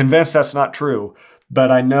 I'm convinced that's not true,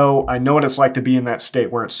 but I know what it's like to be in that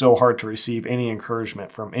state where it's so hard to receive any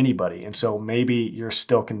encouragement from anybody. And so maybe you're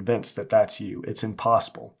still convinced that that's you. It's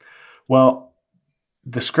impossible. Well,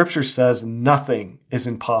 the scripture says nothing is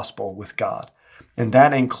impossible with God. And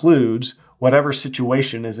that includes whatever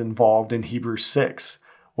situation is involved in Hebrews 6,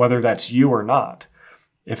 whether that's you or not.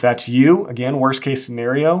 If that's you, again, worst case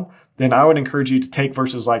scenario, then I would encourage you to take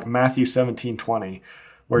verses like Matthew 17:20,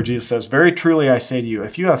 where Jesus says, "Very truly I say to you,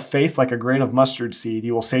 if you have faith like a grain of mustard seed,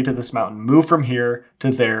 you will say to this mountain, 'Move from here to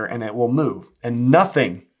there,' and it will move. And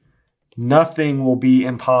nothing will be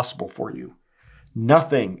impossible for you."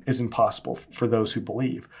 Nothing is impossible for those who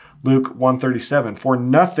believe. Luke 1:37, "For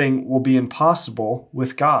nothing will be impossible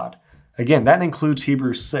with God." Again, that includes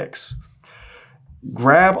Hebrews 6.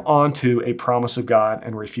 Grab onto a promise of God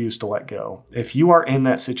and refuse to let go. If you are in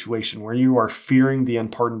that situation where you are fearing the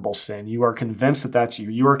unpardonable sin, you are convinced that that's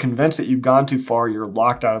you are convinced that you've gone too far, you're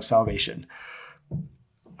locked out of salvation.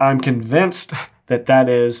 I'm convinced that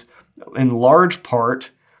is, in large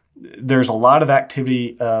part, there's a lot of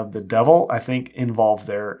activity of the devil, I think, involved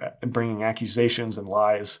there, bringing accusations and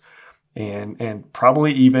lies and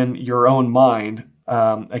probably even your own mind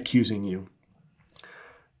accusing you.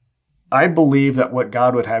 I believe that what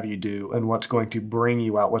God would have you do and what's going to bring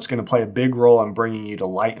you out, what's going to play a big role in bringing you to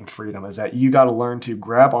light and freedom, is that you got to learn to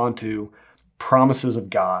grab onto promises of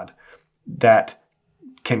God that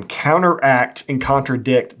can counteract and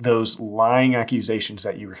contradict those lying accusations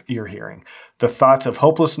that you're hearing. The thoughts of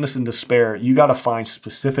hopelessness and despair, you got to find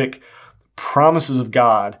specific promises of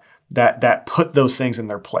God that put those things in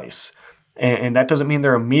their place. And that doesn't mean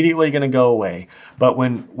they're immediately going to go away. But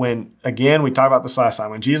when again, we talked about this last time,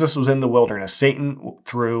 when Jesus was in the wilderness, Satan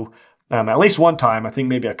threw, at least one time, I think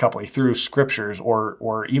maybe a couple, he threw scriptures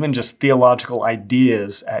or even just theological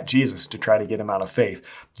ideas at Jesus to try to get him out of faith.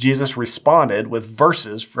 Jesus responded with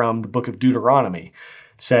verses from the book of Deuteronomy.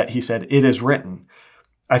 He said, "It is written."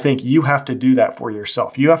 I think you have to do that for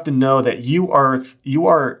yourself. You have to know that you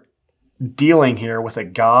are dealing here with a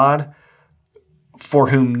God for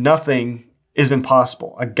whom nothing is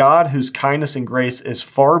impossible, a God whose kindness and grace is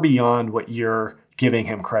far beyond what you're giving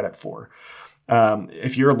him credit for.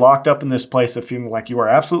 If you're locked up in this place of feeling like you are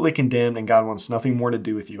absolutely condemned and God wants nothing more to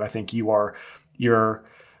do with you, I think you're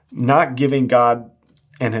not giving God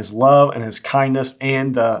and his love and his kindness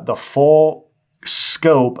and the full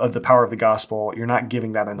scope of the power of the gospel, you're not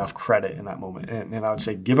giving that enough credit in that moment. And I would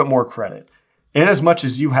say give it more credit. In as much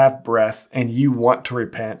as you have breath and you want to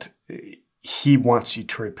repent, he wants you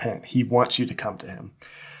to repent. He wants you to come to him.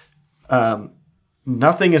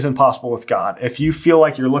 Nothing is impossible with God. If you feel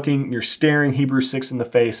like you're staring Hebrews 6 in the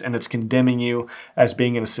face and it's condemning you as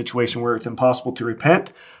being in a situation where it's impossible to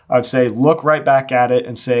repent, I would say look right back at it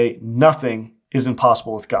and say nothing is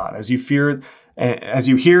impossible with God. As you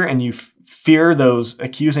hear and you fear those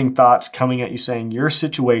accusing thoughts coming at you saying your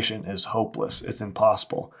situation is hopeless, it's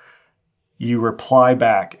impossible, you reply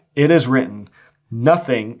back, "It is written,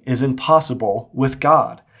 nothing is impossible with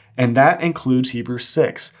God." And that includes Hebrews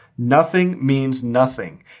 6. Nothing means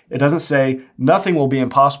nothing. It doesn't say nothing will be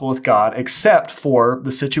impossible with God except for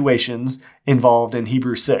the situations involved in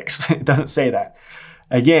Hebrews 6. It doesn't say that.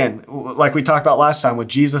 Again, like we talked about last time with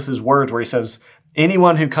Jesus' words where he says,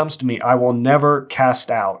 "Anyone who comes to me, I will never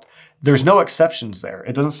cast out." There's no exceptions there.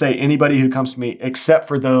 It doesn't say anybody who comes to me except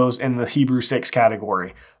for those in the Hebrews 6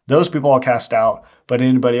 category. Those people I'll cast out, but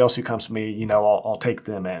anybody else who comes to me, I'll take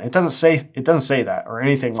them in. It doesn't say that or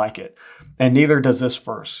anything like it. And neither does this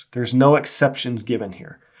verse. There's no exceptions given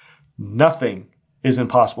here. Nothing is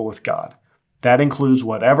impossible with God. That includes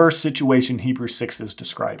whatever situation Hebrews 6 is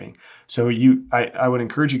describing. So I would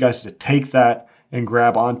encourage you guys to take that and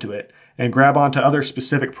grab onto it and grab onto other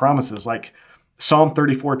specific promises like Psalm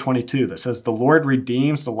 34:22 that says, "The Lord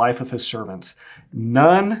redeems the life of his servants.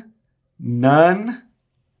 None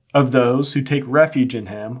of those who take refuge in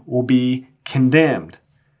him will be condemned."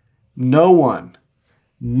 No one,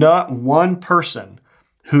 not one person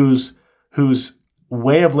whose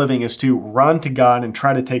way of living is to run to God and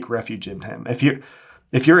try to take refuge in him. If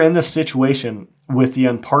you're in this situation with the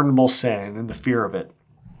unpardonable sin and the fear of it,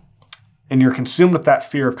 and you're consumed with that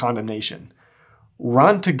fear of condemnation,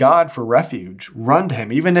 run to God for refuge. Run to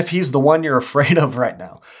him, even if he's the one you're afraid of right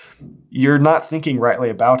now. You're not thinking rightly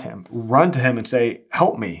about him. Run to him and say,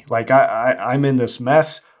 "Help me. Like I'm in this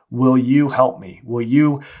mess. Will you help me? Will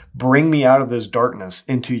you bring me out of this darkness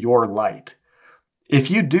into your light?"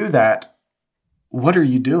 If you do that, what are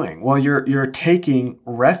you doing? Well, you're taking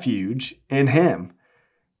refuge in him.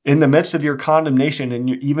 In the midst of your condemnation,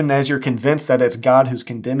 and even as you're convinced that it's God who's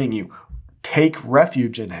condemning you, take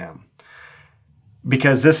refuge in him.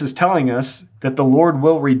 Because this is telling us that the Lord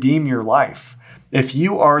will redeem your life. If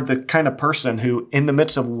you are the kind of person who, in the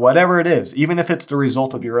midst of whatever it is, even if it's the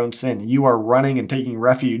result of your own sin, you are running and taking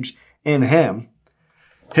refuge in him,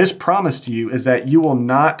 his promise to you is that you will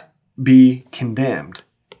not be condemned.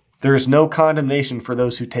 There is no condemnation for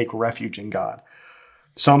those who take refuge in God.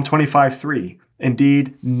 Psalm 25:3,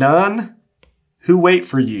 "Indeed, none who wait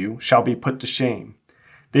for you shall be put to shame.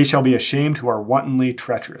 They shall be ashamed who are wantonly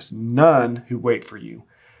treacherous." None who wait for you.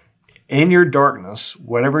 In your darkness,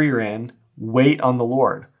 whatever you're in, wait on the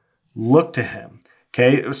Lord. Look to him.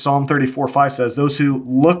 Okay, Psalm 34:5 says, "Those who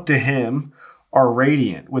look to him are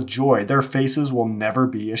radiant with joy. Their faces will never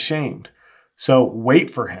be ashamed." So wait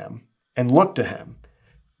for him and look to him.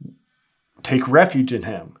 Take refuge in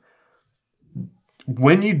him.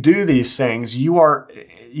 When you do these things, you are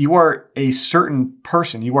a certain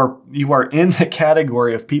person. You are in the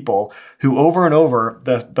category of people who over and over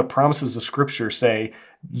the promises of Scripture say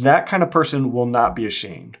that kind of person will not be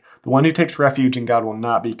ashamed. The one who takes refuge in God will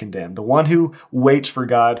not be condemned. The one who waits for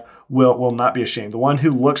God will not be ashamed. The one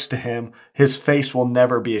who looks to him, his face will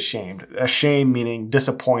never be ashamed. Ashamed meaning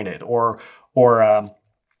disappointed or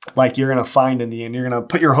like you're going to find in the end. You're going to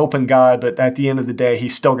put your hope in God, but at the end of the day,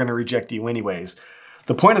 he's still going to reject you anyways.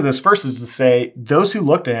 The point of this verse is to say, those who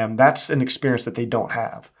look to him, that's an experience that they don't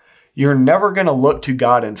have. You're never going to look to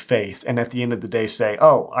God in faith and at the end of the day say,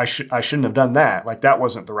 oh, I shouldn't have done that. Like that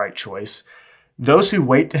wasn't the right choice. Those who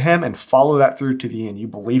wait to him and follow that through to the end, you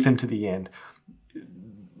believe him to the end,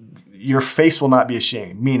 your face will not be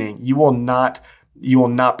ashamed, meaning you will not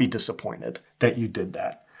be disappointed that you did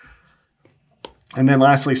that. And then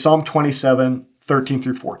lastly, Psalm 27, 13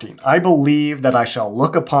 through 14. I believe that I shall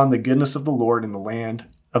look upon the goodness of the Lord in the land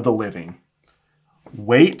of the living.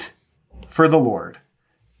 Wait for the Lord.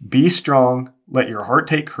 Be strong. Let your heart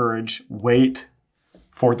take courage. Wait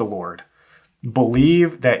for the Lord.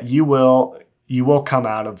 Believe that you will come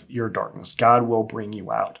out of your darkness. God will bring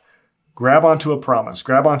you out. Grab onto a promise.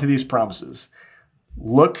 Grab onto these promises.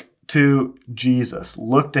 Look to Jesus.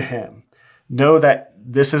 Look to him. Know that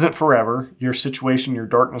this isn't forever. Your situation, your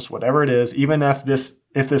darkness, whatever it is, even if this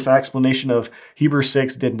explanation of Hebrews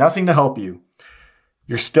 6 did nothing to help you,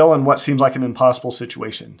 you're still in what seems like an impossible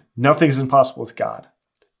situation. Nothing's impossible with God.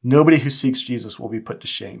 Nobody who seeks Jesus will be put to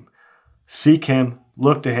shame. Seek him,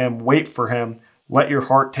 look to him, wait for him, let your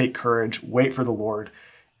heart take courage, wait for the Lord,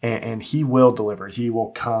 and he will deliver. He will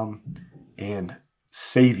come and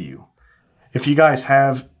save you. If you guys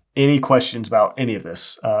have any questions about any of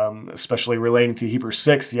this, especially relating to Hebrews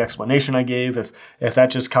 6, the explanation I gave, if that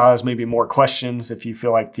just caused maybe more questions, if you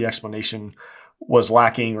feel like the explanation was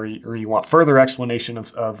lacking or you want further explanation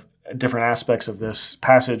of different aspects of this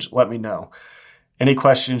passage, let me know. Any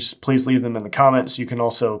questions, please leave them in the comments. You can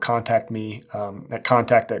also contact me at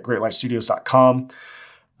contact@greatlightstudios.com.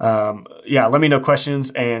 Let me know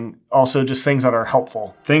questions and also just things that are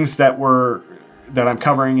helpful, things that I'm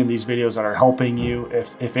covering in these videos that are helping you.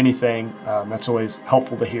 If anything, that's always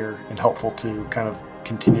helpful to hear and helpful to kind of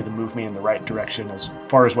continue to move me in the right direction as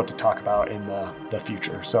far as what to talk about in the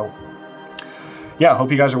future. So yeah,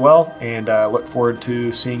 hope you guys are well and look forward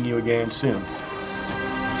to seeing you again soon.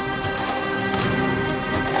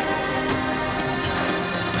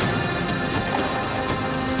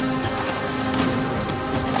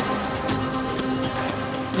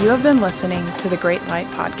 You have been listening to the Great Light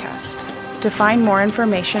Podcast. To find more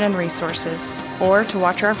information and resources, or to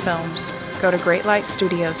watch our films, go to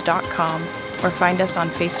greatlightstudios.com or find us on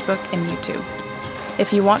Facebook and YouTube.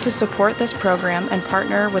 If you want to support this program and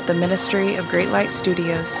partner with the ministry of Great Light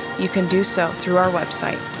Studios, you can do so through our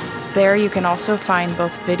website. There you can also find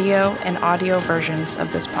both video and audio versions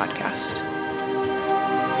of this podcast.